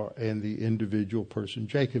Esau and the individual person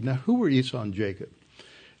Jacob. Now, who were Esau and Jacob?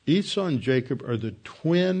 Esau and Jacob are the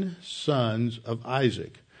twin sons of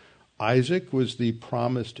Isaac. Isaac was the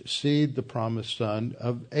promised seed, the promised son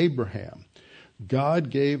of Abraham. God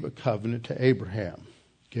gave a covenant to Abraham,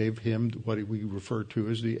 gave him what we refer to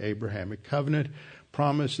as the Abrahamic covenant,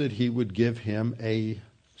 promised that he would give him a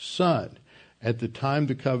son. At the time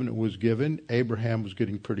the covenant was given, Abraham was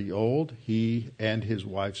getting pretty old. He and his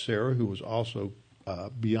wife Sarah, who was also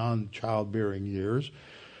beyond childbearing years,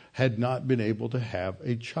 had not been able to have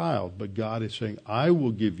a child. But God is saying, I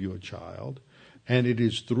will give you a child, and it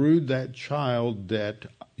is through that child that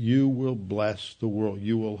you will bless the world.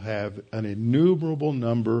 You will have an innumerable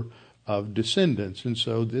number of descendants. And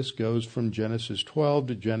so this goes from Genesis 12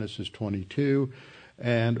 to Genesis 22,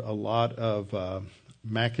 and a lot of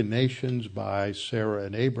machinations by Sarah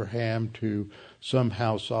and Abraham to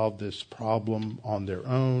somehow solve this problem on their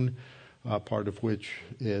own, part of which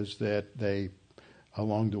is that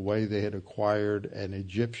along the way they had acquired an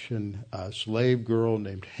Egyptian slave girl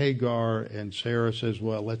named Hagar, and Sarah says,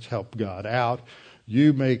 well, let's help God out.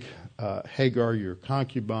 You make Hagar your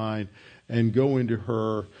concubine and go into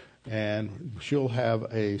her, and she'll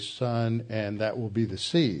have a son, and that will be the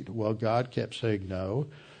seed. Well, God kept saying no.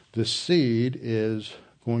 The seed is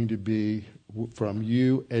going to be from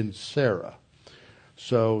you and Sarah.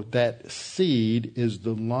 So that seed is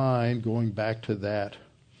the line going back to that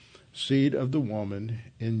seed of the woman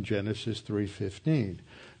in Genesis 3:15.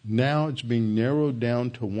 Now it's being narrowed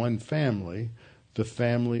down to one family, the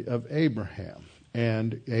family of Abraham.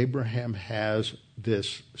 And Abraham has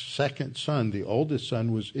this second son. The oldest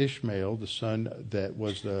son was Ishmael, the son that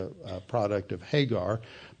was the product of Hagar,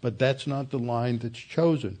 but that's not the line that's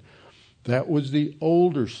chosen. That was the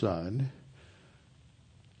older son.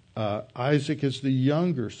 Isaac is the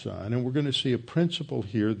younger son, and we're going to see a principle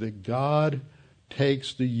here that God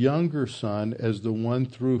takes the younger son as the one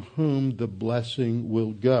through whom the blessing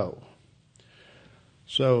will go.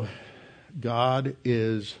 So God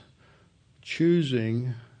is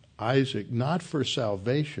choosing Isaac not for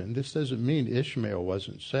salvation. This doesn't mean Ishmael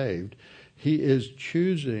wasn't saved. He is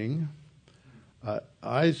choosing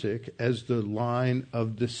Isaac as the line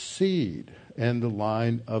of the seed and the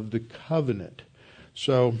line of the covenant.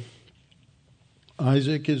 So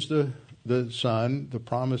Isaac is the son, the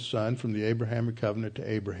promised son from the Abrahamic covenant to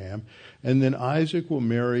Abraham. And then Isaac will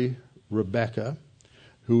marry Rebekah,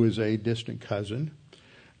 who is a distant cousin.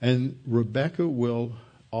 And Rebekah will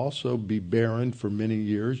also be barren for many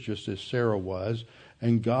years, just as Sarah was.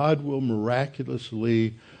 And God will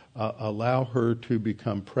miraculously allow her to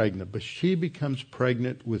become pregnant. But she becomes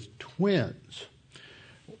pregnant with twins.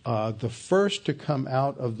 The first to come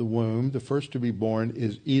out of the womb, the first to be born,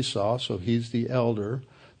 is Esau, so he's the elder.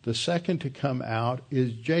 The second to come out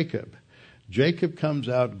is Jacob. Jacob comes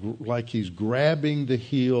out like he's grabbing the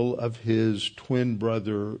heel of his twin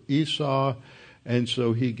brother Esau, and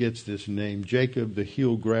so he gets this name, Jacob, the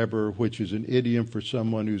heel grabber, which is an idiom for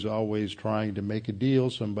someone who's always trying to make a deal,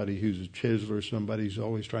 somebody who's a chiseler, somebody who's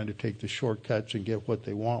always trying to take the shortcuts and get what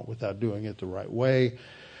they want without doing it the right way.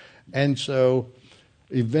 And so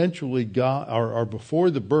eventually, God, or before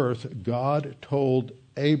the birth, God told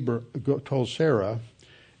Sarah,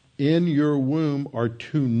 in your womb are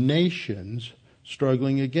two nations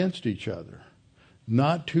struggling against each other,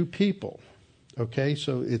 not two people. Okay,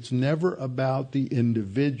 so it's never about the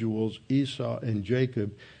individuals, Esau and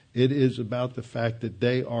Jacob. It is about the fact that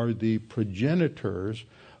they are the progenitors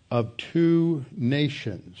of two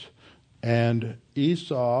nations. And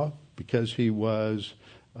Esau, because he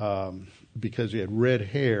had red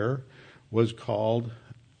hair, was called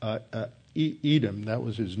Edom. That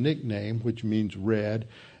was his nickname, which means red.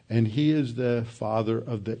 And he is the father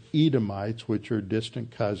of the Edomites, which are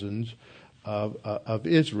distant cousins of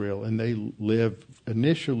Israel. And they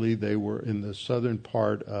initially they were in the southern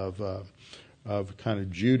part of kind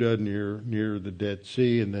of Judah near the Dead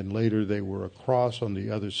Sea. And then later they were across on the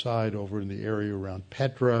other side over in the area around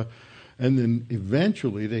Petra. And then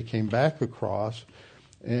eventually they came back across,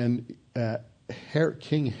 and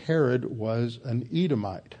King Herod was an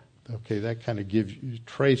Edomite. Okay, that kind of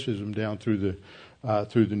traces him down through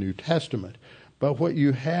the New Testament. But what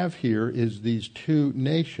you have here is these two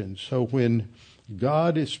nations. So when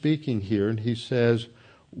God is speaking here and he says,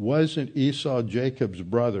 wasn't Esau Jacob's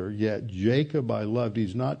brother, yet Jacob I loved,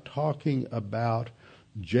 he's not talking about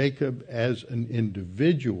Jacob as an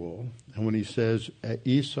individual. And when he says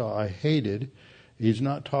Esau I hated, he's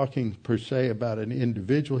not talking per se about an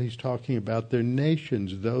individual. He's talking about their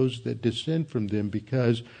nations, those that descend from them,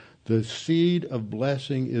 because the seed of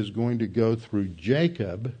blessing is going to go through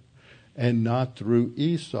Jacob and not through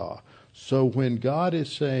Esau. So when God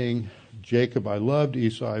is saying, Jacob I loved,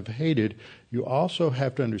 Esau I've hated, you also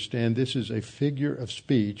have to understand this is a figure of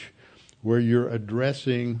speech where you're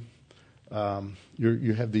addressing,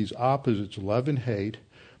 you have these opposites, love and hate,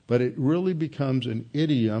 but it really becomes an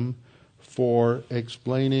idiom for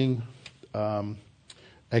explaining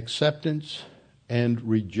acceptance and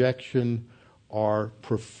rejection, or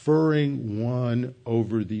preferring one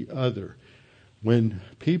over the other. When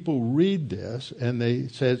people read this and they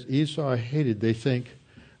says Esau hated, they think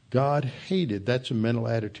God hated. That's a mental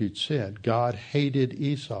attitude sin. God hated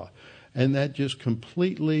Esau. And that just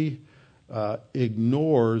completely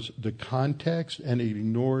ignores the context, and it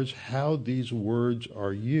ignores how these words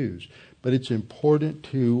are used. But it's important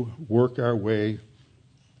to work our way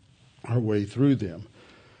through them.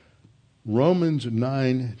 Romans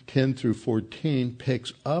 9:10 through 14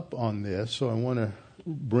 picks up on this, so I want to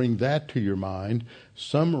bring that to your mind,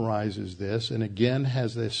 summarizes this, and again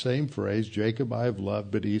has this same phrase, Jacob I have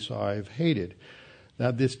loved, but Esau I have hated.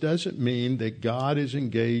 Now, this doesn't mean that God is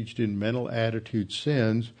engaged in mental attitude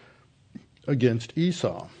sins against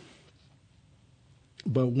Esau.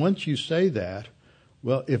 But once you say that,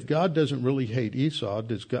 well, if God doesn't really hate Esau,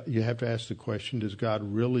 you have to ask the question, does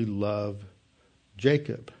God really love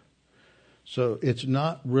Jacob? So it's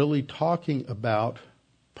not really talking about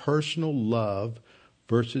personal love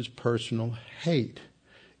versus personal hate.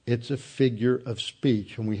 It's a figure of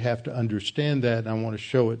speech, and we have to understand that, and I want to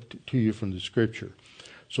show it to you from the Scripture.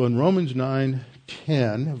 So in Romans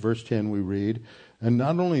 9:10, verse 10, we read, and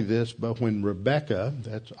not only this, but when Rebekah,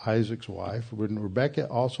 that's Isaac's wife, when Rebekah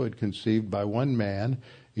also had conceived by one man,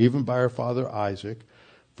 even by her father Isaac,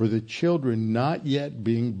 for the children not yet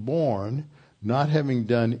being born, not having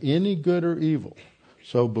done any good or evil.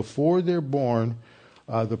 So before they're born,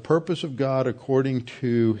 the purpose of God according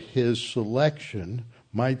to his selection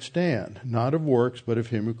might stand, not of works, but of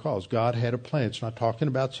him who calls. God had a plan. It's not talking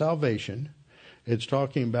about salvation. It's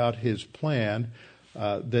talking about his plan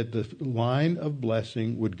that the line of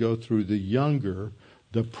blessing would go through the younger.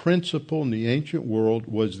 The principle in the ancient world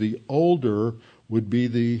was the older would be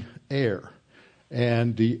the heir.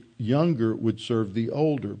 and the younger would serve the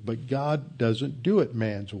older. But God doesn't do it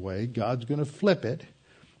man's way. God's going to flip it,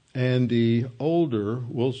 and the older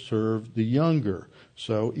will serve the younger.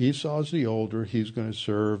 So Esau's the older. He's going to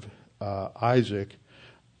serve Isaac.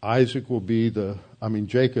 Jacob will be the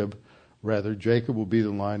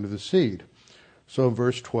line of the seed. So in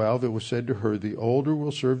verse 12, it was said to her, the older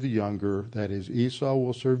will serve the younger, that is, Esau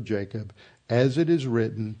will serve Jacob, as it is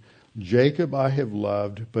written, Jacob I have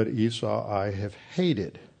loved, but Esau I have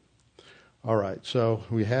hated. All right, so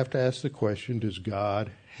we have to ask the question, does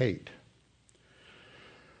God hate?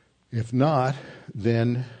 If not,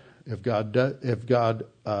 then if God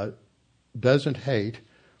doesn't hate,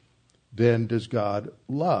 then does God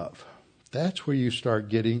love? That's where you start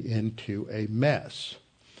getting into a mess.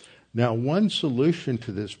 Now, one solution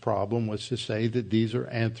to this problem was to say that these are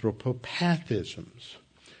anthropopathisms.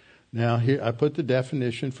 Now, here I put the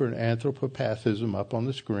definition for an anthropopathism up on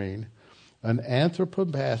the screen. An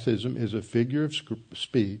anthropopathism is a figure of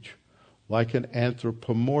speech like an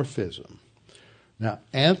anthropomorphism. Now,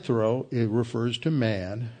 anthro, it refers to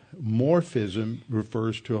man. Morphism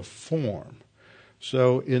refers to a form.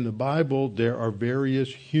 So in the Bible, there are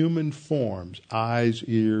various human forms, eyes,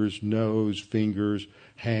 ears, nose, fingers,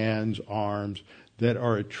 hands, arms, that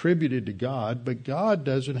are attributed to God, but God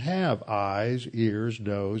doesn't have eyes, ears,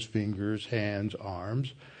 nose, fingers, hands,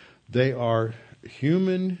 arms. They are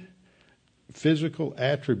human physical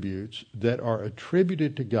attributes that are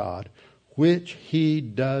attributed to God, which he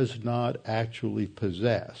does not actually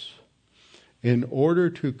possess. In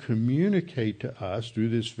order to communicate to us through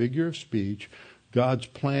this figure of speech God's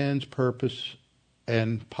plans, purpose,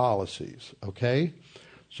 and policies, okay?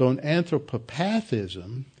 So an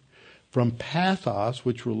anthropopathism, from pathos,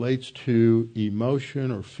 which relates to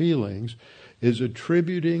emotion or feelings, is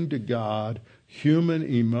attributing to God human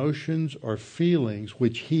emotions or feelings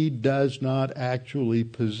which he does not actually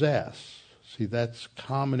possess. See, that's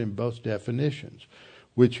common in both definitions.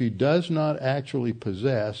 Which he does not actually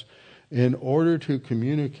possess in order to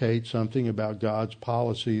communicate something about God's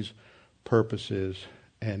policies, purposes,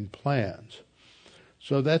 and plans.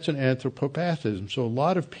 So that's an anthropopathism. So a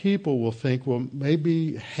lot of people will think, well,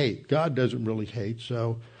 maybe hate. God doesn't really hate,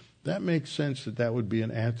 so that makes sense that would be an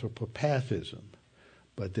anthropopathism.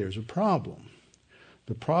 But there's a problem.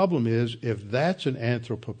 The problem is, if that's an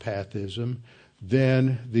anthropopathism,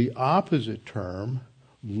 then the opposite term,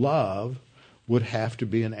 love, would have to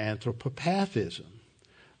be an anthropopathism.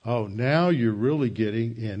 Oh, now you're really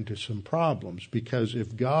getting into some problems, because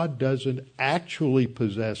if God doesn't actually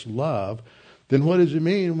possess love, then what does it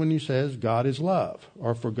mean when he says God is love?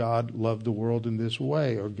 Or for God loved the world in this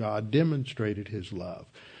way, or God demonstrated his love?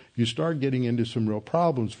 You start getting into some real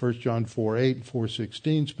problems. 1 John 4:8 and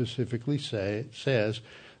 4:16 specifically says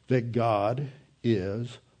that God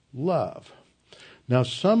is love. Now,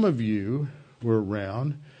 some of you were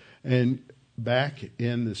around, and back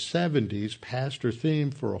in the 70s, Pastor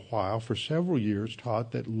Thiem for a while, for several years,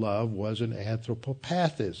 taught that love was an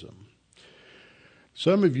anthropopathism.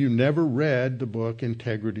 Some of you never read the book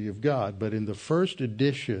Integrity of God, but in the first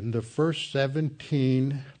edition, the first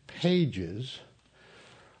 17 pages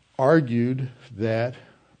argued that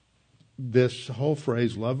this whole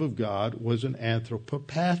phrase, love of God, was an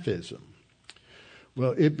anthropopathism.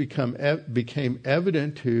 Well, it became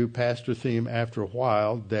evident to Pastor Thiem after a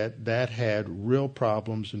while that had real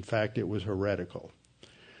problems. In fact, it was heretical.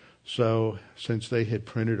 So since they had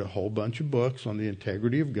printed a whole bunch of books on the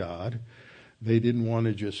integrity of God, they didn't want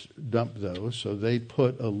to just dump those. So they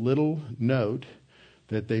put a little note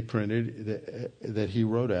that they printed that he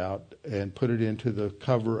wrote out and put it into the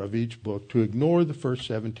cover of each book to ignore the first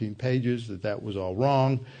 17 pages, that was all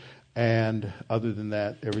wrong. And other than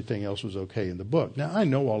that, everything else was okay in the book. Now, I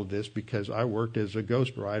know all of this because I worked as a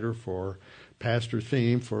ghostwriter for Pastor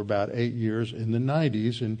Thiem for about 8 years in the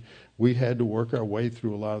 90s, and we had to work our way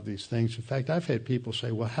through a lot of these things. In fact, I've had people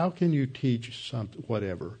say, well, how can you teach something,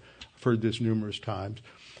 whatever? I've heard this numerous times,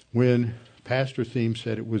 when Pastor Thiem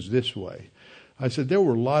said it was this way. I said there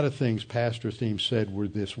were a lot of things Pastor Thiem said were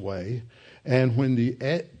this way, and when the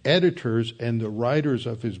editors and the writers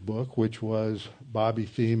of his book, which was Bobby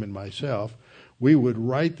Thiem and myself, we would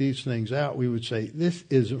write these things out. We would say, this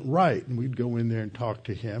isn't right. And we'd go in there and talk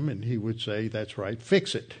to him, and he would say, that's right,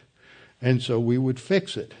 fix it. And so we would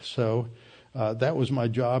fix it. So that was my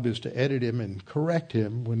job, is to edit him and correct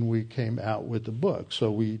him when we came out with the book. So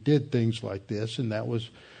we did things like this, and that was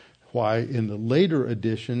why in the later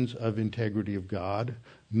editions of Integrity of God,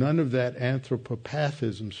 none of that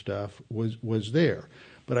anthropopathism stuff was there.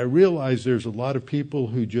 But I realize there's a lot of people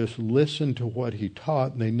who just listen to what he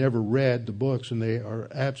taught and they never read the books, and they are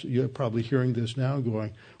you're probably hearing this now and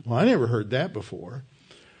going, well, I never heard that before.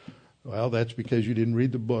 Well, that's because you didn't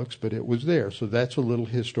read the books, but it was there. So that's a little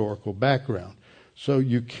historical background. So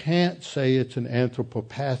you can't say it's an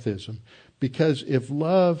anthropopathism, because if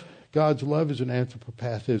God's love is an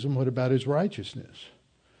anthropopathism, what about his righteousness?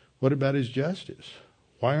 What about his justice?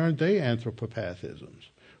 Why aren't they anthropopathisms?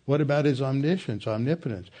 What about his omniscience,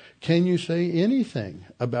 omnipotence? Can you say anything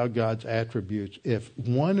about God's attributes? If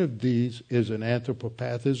one of these is an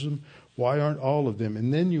anthropopathism, why aren't all of them?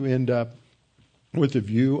 And then you end up with a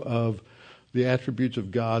view of the attributes of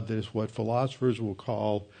God that is what philosophers will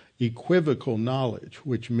call equivocal knowledge,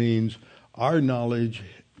 which means our knowledge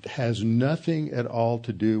has nothing at all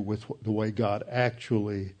to do with the way God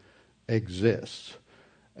actually exists.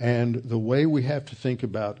 And the way we have to think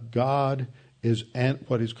about God is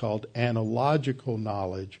what is called analogical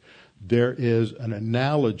knowledge. There is an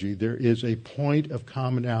analogy. There is a point of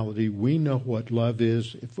commonality. We know what love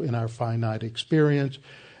is in our finite experience,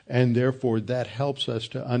 and therefore that helps us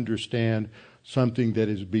to understand something that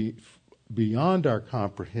is beyond our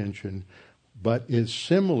comprehension, but is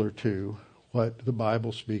similar to what the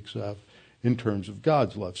Bible speaks of in terms of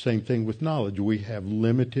God's love. Same thing with knowledge. We have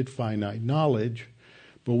limited, finite knowledge,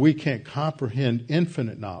 but we can't comprehend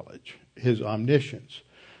infinite knowledge, his omniscience.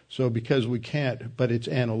 So because we can't, but it's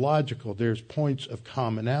analogical, there's points of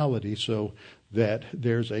commonality so that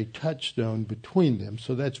there's a touchstone between them.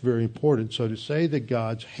 So that's very important. So to say that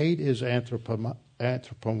God's hate is anthropopathic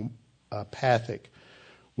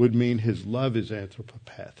would mean his love is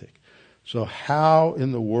anthropopathic. So how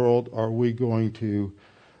in the world are we going to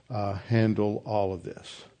handle all of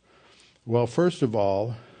this? Well, first of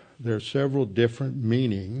all, there are several different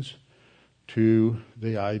meanings to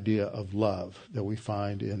the idea of love that we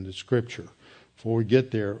find in the Scripture. Before we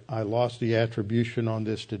get there, I lost the attribution on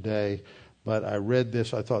this today, but I read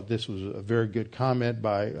this. I thought this was a very good comment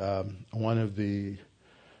by one of the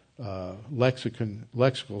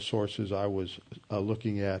lexical sources I was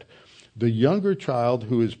looking at. The younger child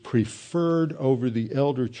who is preferred over the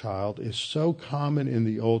elder child is so common in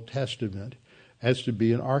the Old Testament as to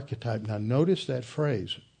be an archetype. Now notice that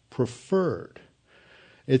phrase, preferred.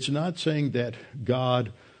 It's not saying that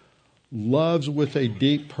God loves with a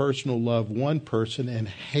deep personal love one person and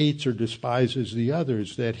hates or despises the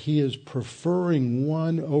others, that he is preferring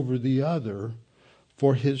one over the other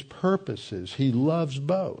for his purposes. He loves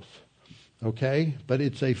both, okay? But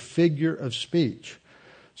it's a figure of speech.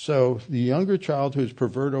 So the younger child who is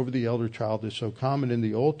preferred over the elder child is so common in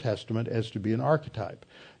the Old Testament as to be an archetype.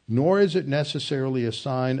 Nor is it necessarily a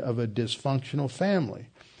sign of a dysfunctional family.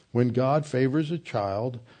 When God favors a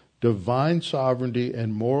child, divine sovereignty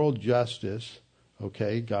and moral justice,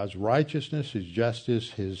 okay, God's righteousness, his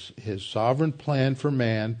justice, his sovereign plan for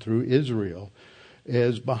man through Israel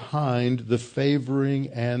is behind the favoring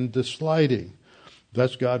and the slighting.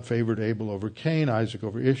 Thus God favored Abel over Cain, Isaac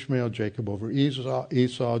over Ishmael, Jacob over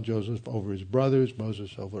Esau, Joseph over his brothers,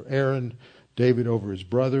 Moses over Aaron, David over his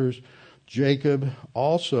brothers. Jacob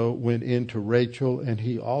also went into Rachel, and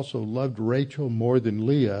he also loved Rachel more than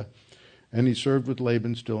Leah, and he served with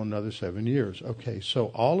Laban still another 7 years. Okay, so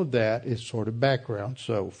all of that is sort of background.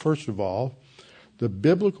 So first of all, the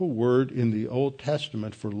biblical word in the Old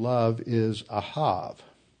Testament for love is ahav.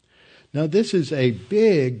 Now, this is a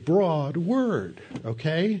big, broad word,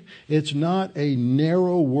 okay? It's not a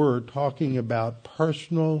narrow word talking about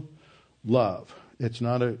personal love. It's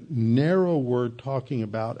not a narrow word talking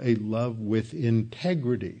about a love with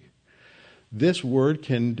integrity. This word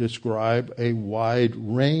can describe a wide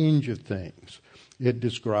range of things. It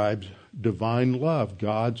describes divine love,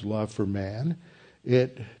 God's love for man.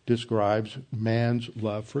 It describes man's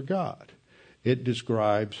love for God. It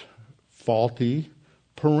describes faulty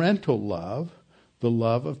parental love, the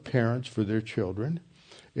love of parents for their children.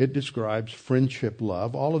 It describes friendship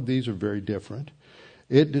love. All of these are very different.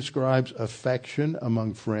 It describes affection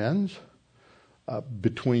among friends,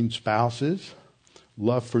 between spouses,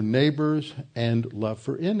 love for neighbors, and love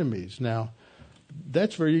for enemies. Now, you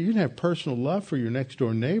can have personal love for your next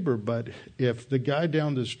door neighbor, but if the guy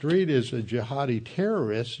down the street is a jihadi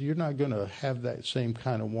terrorist, you're not going to have that same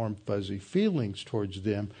kind of warm, fuzzy feelings towards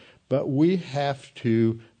them. But we have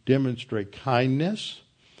to demonstrate kindness,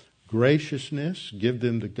 graciousness, give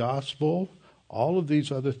them the gospel, all of these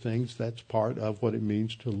other things. That's part of what it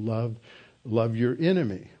means to love your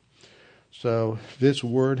enemy. So this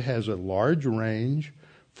word has a large range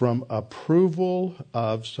from approval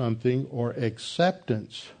of something or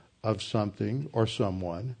acceptance of something or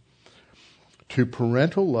someone to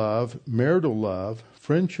parental love, marital love,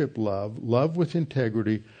 friendship love, love with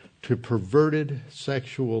integrity, to perverted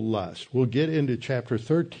sexual lust. We'll get into chapter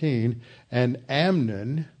 13, and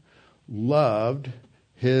Amnon loved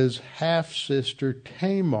his half-sister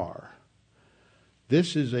Tamar.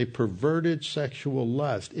 This is a perverted sexual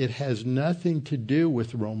lust. It has nothing to do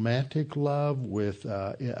with romantic love, with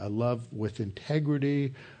love with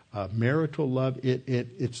integrity, marital love.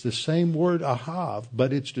 It's the same word, ahav,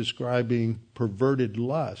 but it's describing perverted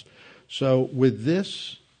lust. So with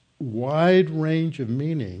this wide range of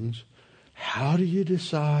meanings, how do you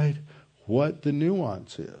decide what the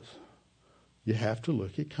nuance is? You have to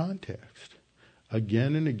look at context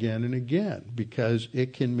again and again and again, because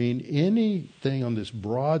it can mean anything on this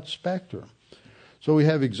broad spectrum. So we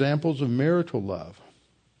have examples of marital love.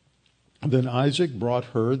 Then Isaac brought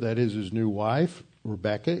her, that is his new wife,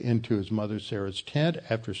 Rebekah, into his mother Sarah's tent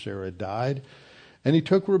after Sarah died. And he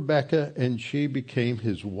took Rebekah, and she became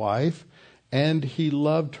his wife, and he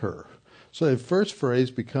loved her. So the first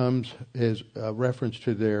phrase becomes as a reference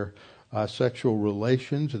to their sexual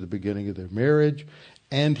relations at the beginning of their marriage.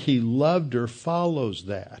 And he loved her follows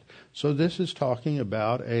that. So this is talking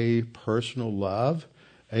about a personal love,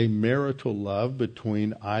 a marital love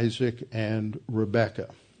between Isaac and Rebekah.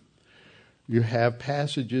 You have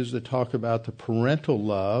passages that talk about the parental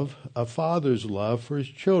love, a father's love for his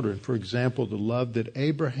children. For example, the love that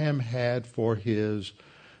Abraham had for his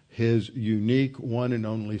unique one and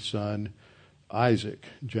only son, Isaac,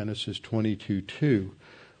 Genesis 22:2,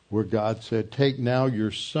 where God said, "Take now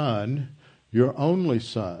your son, your only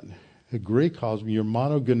son." The Greek calls him your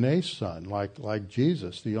monogenes son, like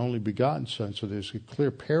Jesus, the only begotten son. So there's a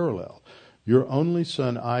clear parallel. Your only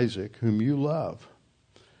son, Isaac, whom you love.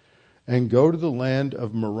 And go to the land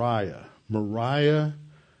of Moriah. Moriah,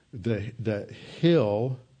 the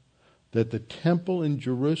hill that the temple in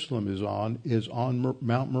Jerusalem is on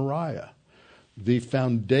Mount Moriah. The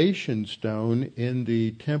foundation stone in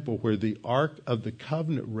the temple where the Ark of the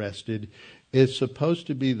Covenant rested is supposed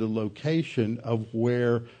to be the location of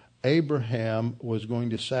where Abraham was going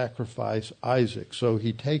to sacrifice Isaac. So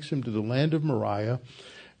he takes him to the land of Moriah,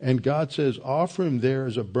 and God says, offer him there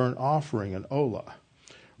as a burnt offering, an olah,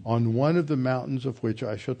 on one of the mountains of which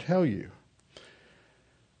I shall tell you.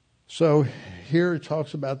 So here it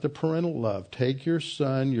talks about the parental love. Take your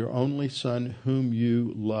son, your only son, whom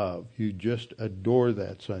you love. You just adore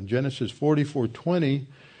that son. Genesis 44:20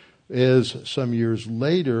 is some years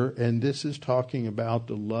later, and this is talking about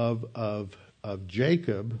the love of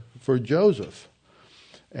Jacob for Joseph.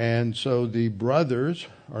 And so the brothers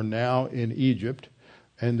are now in Egypt,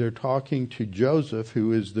 and they're talking to Joseph,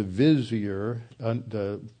 who is the vizier,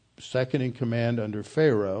 the second in command under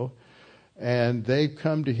Pharaoh. And they've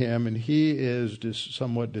come to him, and he is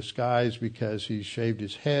somewhat disguised because he's shaved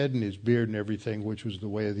his head and his beard and everything, which was the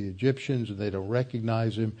way of the Egyptians, and they don't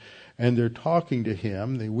recognize him. And they're talking to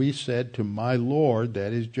him. We said to my Lord,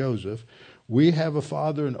 that is Joseph, we have a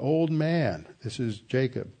father, an old man, this is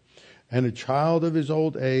Jacob, and a child of his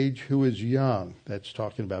old age who is young. That's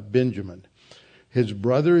talking about Benjamin. His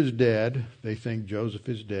brother is dead. They think Joseph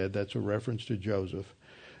is dead. That's a reference to Joseph.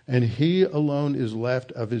 And he alone is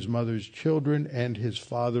left of his mother's children, and his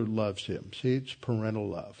father loves him. See, it's parental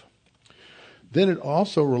love. Then it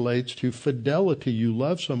also relates to fidelity. You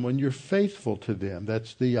love someone, you're faithful to them.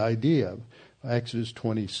 That's the idea. Exodus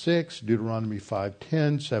 26, Deuteronomy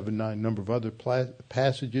 5:10, 7:9, a number of other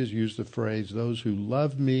passages use the phrase, those who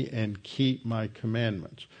love me and keep my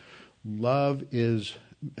commandments. Love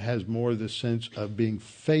has more the sense of being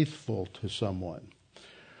faithful to someone.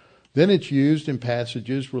 Then it's used in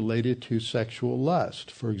passages related to sexual lust.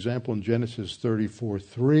 For example, in Genesis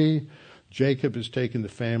 34:3, Jacob has taken the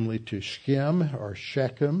family to Shechem,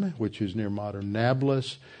 which is near modern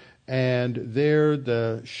Nablus. And there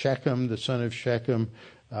the son of Shechem,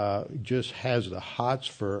 just has the hots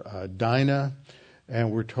for Dinah. And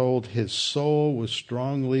we're told his soul was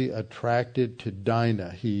strongly attracted to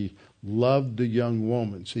Dinah. He loved the young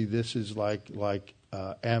woman. See, this is like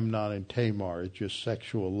Amnon and Tamar. It's just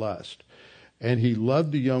sexual lust. And he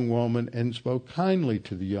loved the young woman and spoke kindly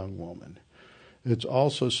to the young woman. It's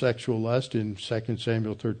also sexual lust in 2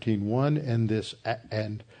 Samuel 13:1.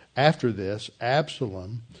 And after this,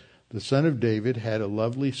 Absalom, the son of David, had a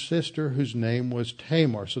lovely sister whose name was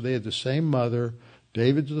Tamar. So they had the same mother.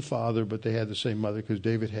 David's the father, but they had the same mother because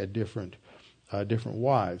David had different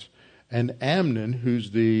wives. And Amnon,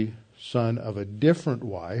 who's the son of a different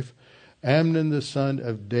wife, Amnon, the son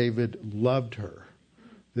of David, loved her.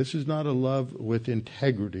 This is not a love with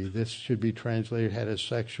integrity. This should be translated, had a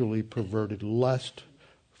sexually perverted lust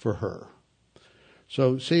for her.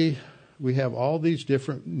 So see, we have all these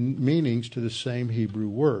different meanings to the same Hebrew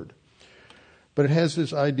word. But it has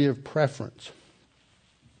this idea of preference.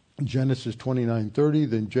 Genesis 29:30,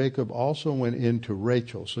 then Jacob also went in to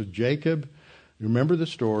Rachel. So Jacob, remember the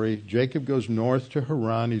story, Jacob goes north to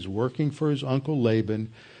Haran. He's working for his uncle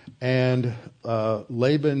Laban. And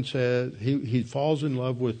Laban says he falls in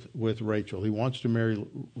love with Rachel. He wants to marry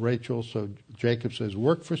Rachel. So Jacob says,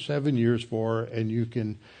 work for 7 years for her and you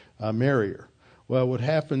can marry her. Well, what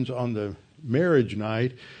happens on the marriage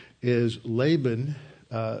night is Laban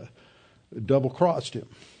double-crossed him.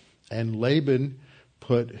 And Laban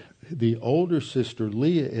put the older sister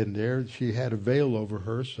Leah in there. She had a veil over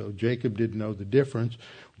her, so Jacob didn't know the difference.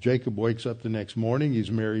 Jacob wakes up the next morning.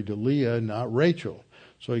 He's married to Leah, not Rachel.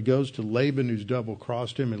 So he goes to Laban, who's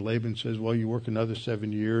double-crossed him, and Laban says, well, you work another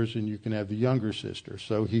 7 years and you can have the younger sister.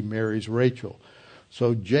 So he marries Rachel.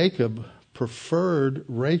 So Jacob preferred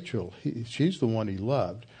Rachel. She's the one he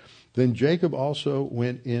loved. Then Jacob also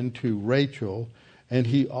went into Rachel, and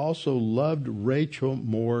he also loved Rachel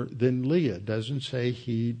more than Leah. It doesn't say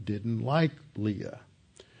he didn't like Leah,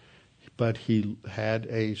 but he had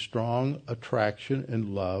a strong attraction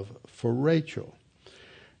and love for Rachel.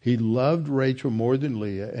 He loved Rachel more than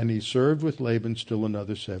Leah, and he served with Laban still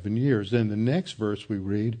another 7 years. Then the next verse we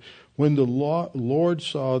read, when the Lord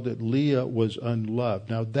saw that Leah was unloved.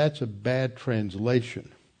 Now that's a bad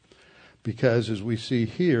translation, because as we see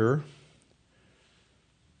here,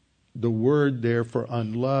 the word there for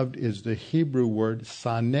unloved is the Hebrew word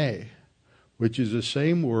saneh, which is the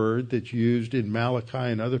same word that's used in Malachi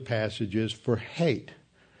and other passages for hate.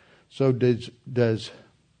 So does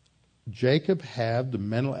Jacob have the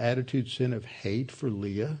mental attitude sin of hate for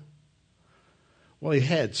Leah? Well, he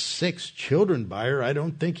had 6 children by her. I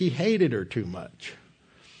don't think he hated her too much.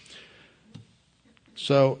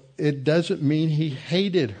 So it doesn't mean he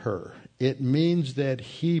hated her. It means that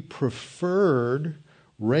he preferred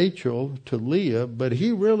Rachel to Leah, but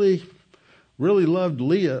he really loved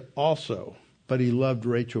Leah also, but he loved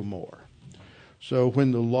Rachel more. So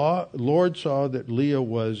when the Lord saw that Leah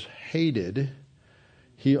was hated,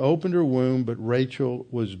 he opened her womb, but Rachel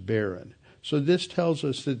was barren. So this tells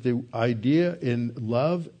us that the idea in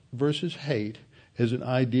love versus hate is an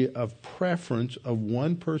idea of preference of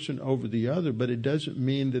one person over the other, but it doesn't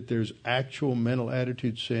mean that there's actual mental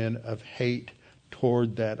attitude sin of hate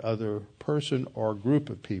toward that other person or group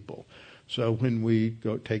of people. So when we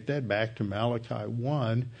take that back to Malachi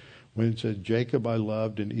 1, when it says, Jacob I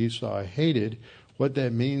loved and Esau I hated, what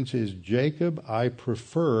that means is Jacob I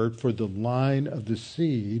preferred for the line of the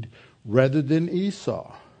seed rather than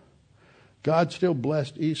Esau. God still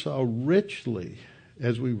blessed Esau richly,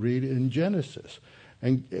 as we read in Genesis.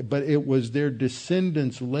 But it was their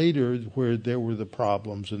descendants later where there were the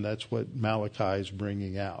problems, and that's what Malachi is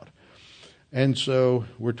bringing out. And so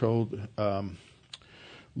we're told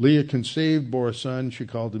Leah conceived, bore a son. She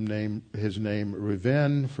called his name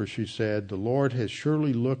Reuben, for she said, the Lord has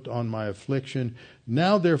surely looked on my affliction.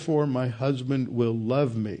 Now, therefore, my husband will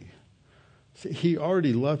love me. See, he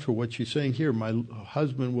already loved her. What she's saying here, my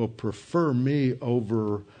husband will prefer me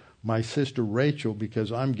over my sister Rachel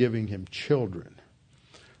because I'm giving him children.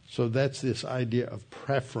 So that's this idea of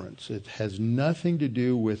preference. It has nothing to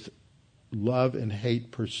do with love and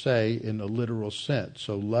hate per se in a literal sense.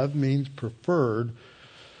 So love means preferred,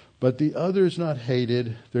 but the other is not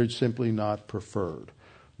hated, they're simply not preferred.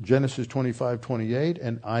 Genesis 25:28,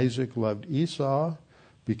 and Isaac loved Esau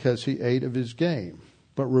because he ate of his game,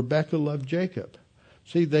 but Rebekah loved Jacob.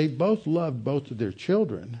 See, they both loved both of their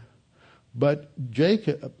children, but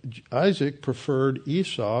Isaac preferred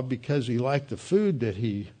Esau because he liked the food that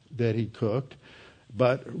he cooked,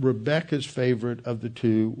 but Rebekah's favorite of the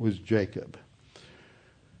two was Jacob.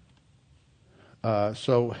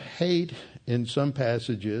 So hate in some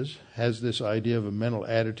passages has this idea of a mental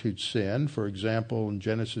attitude sin. For example, in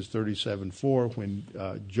Genesis 37:4, when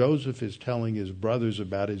Joseph is telling his brothers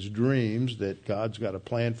about his dreams, that God's got a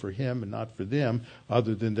plan for him and not for them,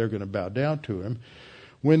 other than they're going to bow down to him.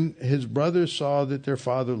 When his brothers saw that their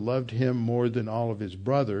father loved him more than all of his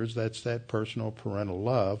brothers, that's that personal parental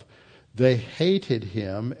love, they hated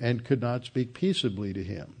him and could not speak peaceably to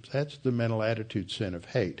him. That's the mental attitude sin of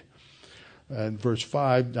hate. And verse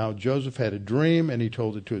 5, now Joseph had a dream and he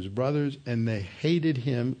told it to his brothers and they hated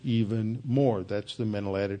him even more. That's the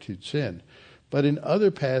mental attitude sin. But in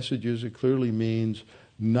other passages it clearly means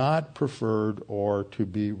not preferred or to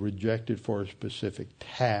be rejected for a specific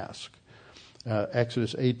task.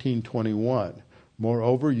 Exodus 18:21.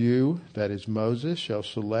 Moreover, you, that is Moses, shall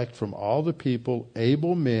select from all the people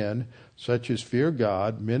able men, such as fear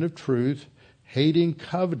God, men of truth, hating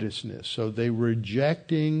covetousness. So they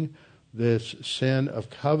rejecting this sin of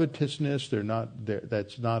covetousness.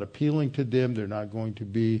 That's not appealing to them. They're not going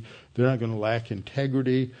to lack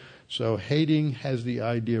integrity. So hating has the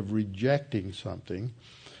idea of rejecting something,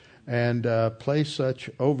 and place such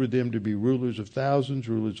over them to be rulers of thousands,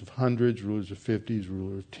 rulers of hundreds, rulers of 50s,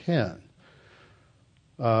 rulers of 10.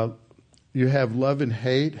 You have love and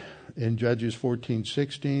hate in Judges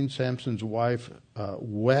 14:16. Samson's wife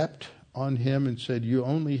wept on him and said, "You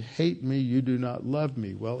only hate me, you do not love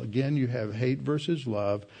me." Well, again, you have hate versus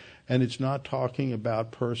love, and it's not talking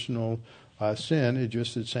about personal sin. It's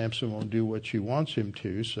just that Samson won't do what she wants him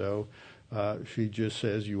to, so she just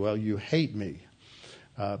says, "Well, you hate me."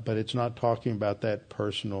 But it's not talking about that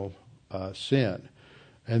personal sin.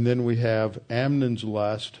 And then we have Amnon's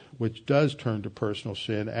lust, which does turn to personal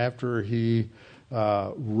sin. After he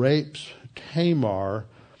rapes Tamar,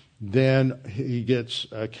 then he gets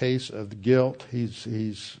a case of guilt.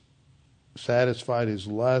 He's satisfied his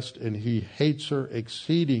lust, and he hates her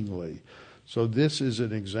exceedingly. So this is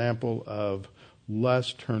an example of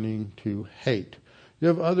lust turning to hate. You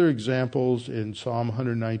have other examples in Psalm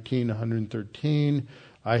 119, 113.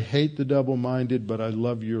 I hate the double-minded, but I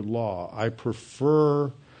love your law. I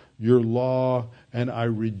prefer your law, and I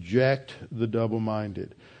reject the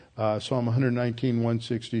double-minded. Psalm 119,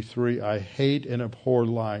 163, I hate and abhor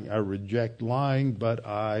lying. I reject lying, but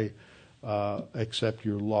I accept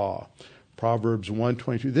your law. Proverbs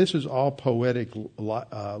 122. This is all poetic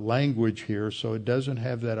language here, so it doesn't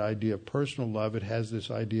have that idea of personal love. It has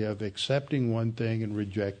this idea of accepting one thing and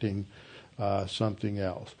rejecting something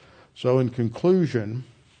else. So in conclusion,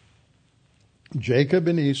 Jacob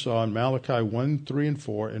and Esau in Malachi 1, 3, and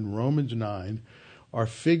 4 and Romans 9 are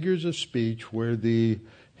figures of speech where the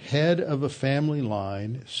head of a family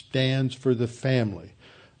line stands for the family.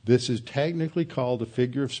 This is technically called a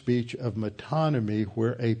figure of speech of metonymy,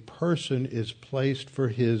 where a person is placed for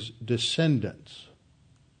his descendants.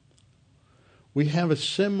 We have a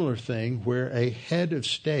similar thing where a head of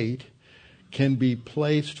state can be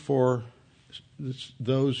placed for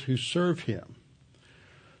those who serve him.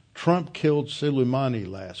 Trump killed Soleimani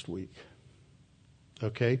last week.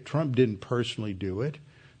 Okay, Trump didn't personally do it.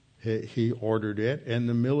 He ordered it, and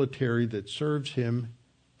the military that serves him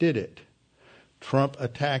did it. Trump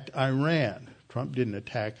attacked Iran. Trump didn't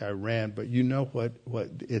attack Iran, but you know what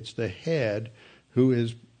it's the head who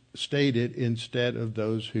is stated instead of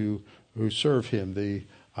those who serve him. The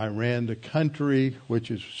Iran, the country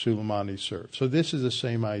which is Soleimani served. So this is the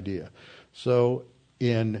same idea. So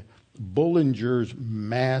in Bullinger's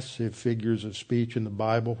massive figures of speech in the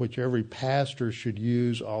Bible, which every pastor should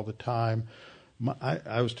use all the time.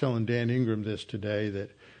 I was telling Dan Ingram this today,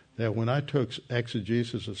 that when I took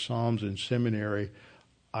exegesis of Psalms in seminary,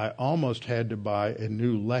 I almost had to buy a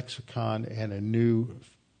new lexicon and a new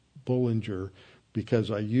Bullinger because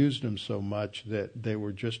I used them so much that they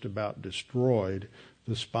were just about destroyed.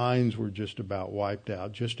 The spines were just about wiped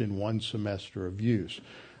out just in one semester of use.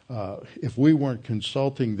 If we weren't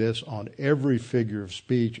consulting this on every figure of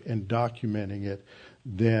speech and documenting it,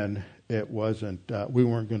 then it wasn't. We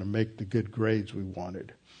weren't going to make the good grades we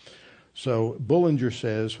wanted. So Bullinger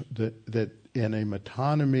says that in a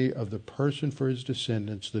metonymy of the person for his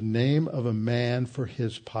descendants, the name of a man for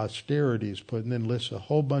his posterity is put, and then lists a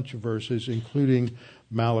whole bunch of verses, including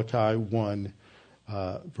Malachi 1,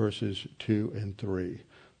 verses 2 and 3.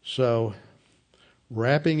 So,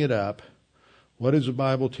 wrapping it up, what does the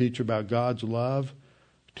Bible teach about God's love?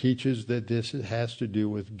 It teaches that this has to do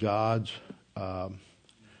with God's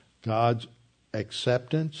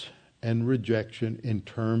acceptance and rejection in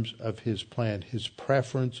terms of his plan, his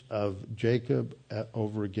preference of Jacob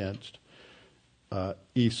over against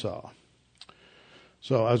Esau.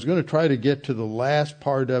 So I was going to try to get to the last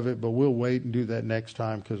part of it, but we'll wait and do that next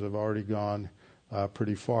time because I've already gone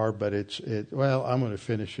pretty far. But I'm going to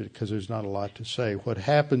finish it because there's not a lot to say. What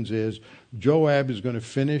happens is Joab is going to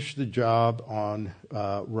finish the job on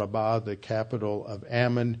Rabbah, the capital of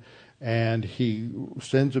Ammon, and he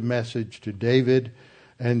sends a message to David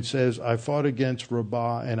and says, I fought against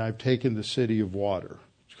Rabbah and I've taken the city of water.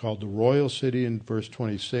 It's called the royal city in verse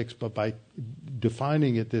 26, but by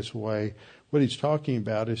defining it this way, what he's talking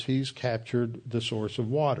about is he's captured the source of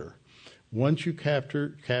water. Once you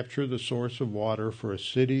capture the source of water for a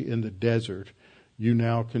city in the desert, you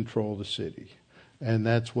now control the city. And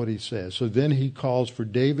that's what he says. So then he calls for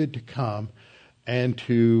David to come and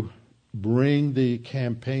to bring the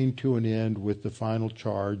campaign to an end with the final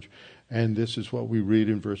charge. And this is what we read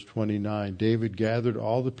in verse 29. David gathered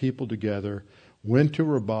all the people together, went to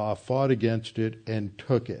Rabbah, fought against it, and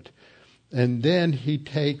took it. And then he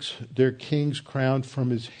takes their king's crown from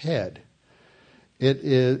his head.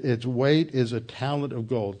 its weight is a talent of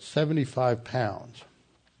gold, 75 pounds.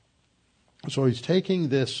 So he's taking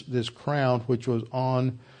this crown, which was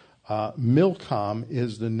on Milcom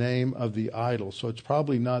is the name of the idol. So it's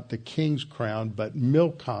probably not the king's crown, but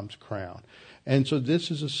Milcom's crown. And so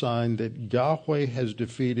this is a sign that Yahweh has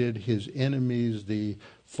defeated his enemies, the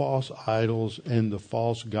false idols and the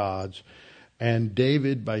false gods. And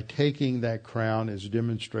David, by taking that crown, is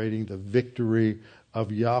demonstrating the victory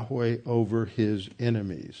of Yahweh over his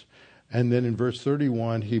enemies. And then in verse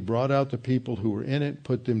 31, he brought out the people who were in it,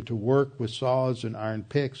 put them to work with saws and iron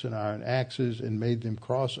picks and iron axes, and made them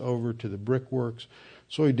cross over to the brickworks.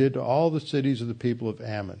 So he did to all the cities of the people of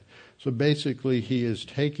Ammon. So basically, he is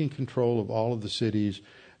taking control of all of the cities,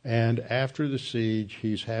 and after the siege,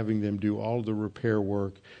 he's having them do all of the repair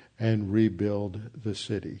work and rebuild the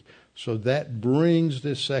city. So that brings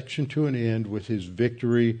this section to an end with his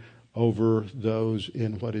victory over those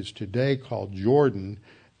in what is today called Jordan,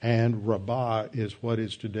 and Rabbah is what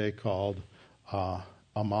is today called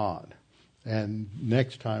Ammon. And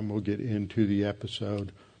next time we'll get into the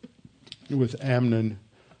episode with Amnon,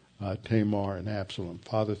 Tamar, and Absalom.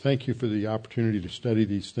 Father, thank you for the opportunity to study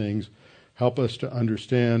these things. Help us to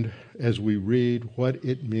understand as we read what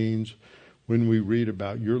it means when we read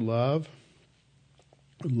about your love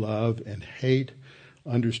and hate,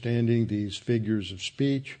 understanding these figures of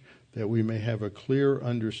speech, that we may have a clear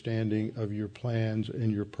understanding of your plans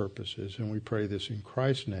and your purposes. And we pray this in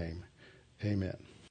Christ's name. Amen.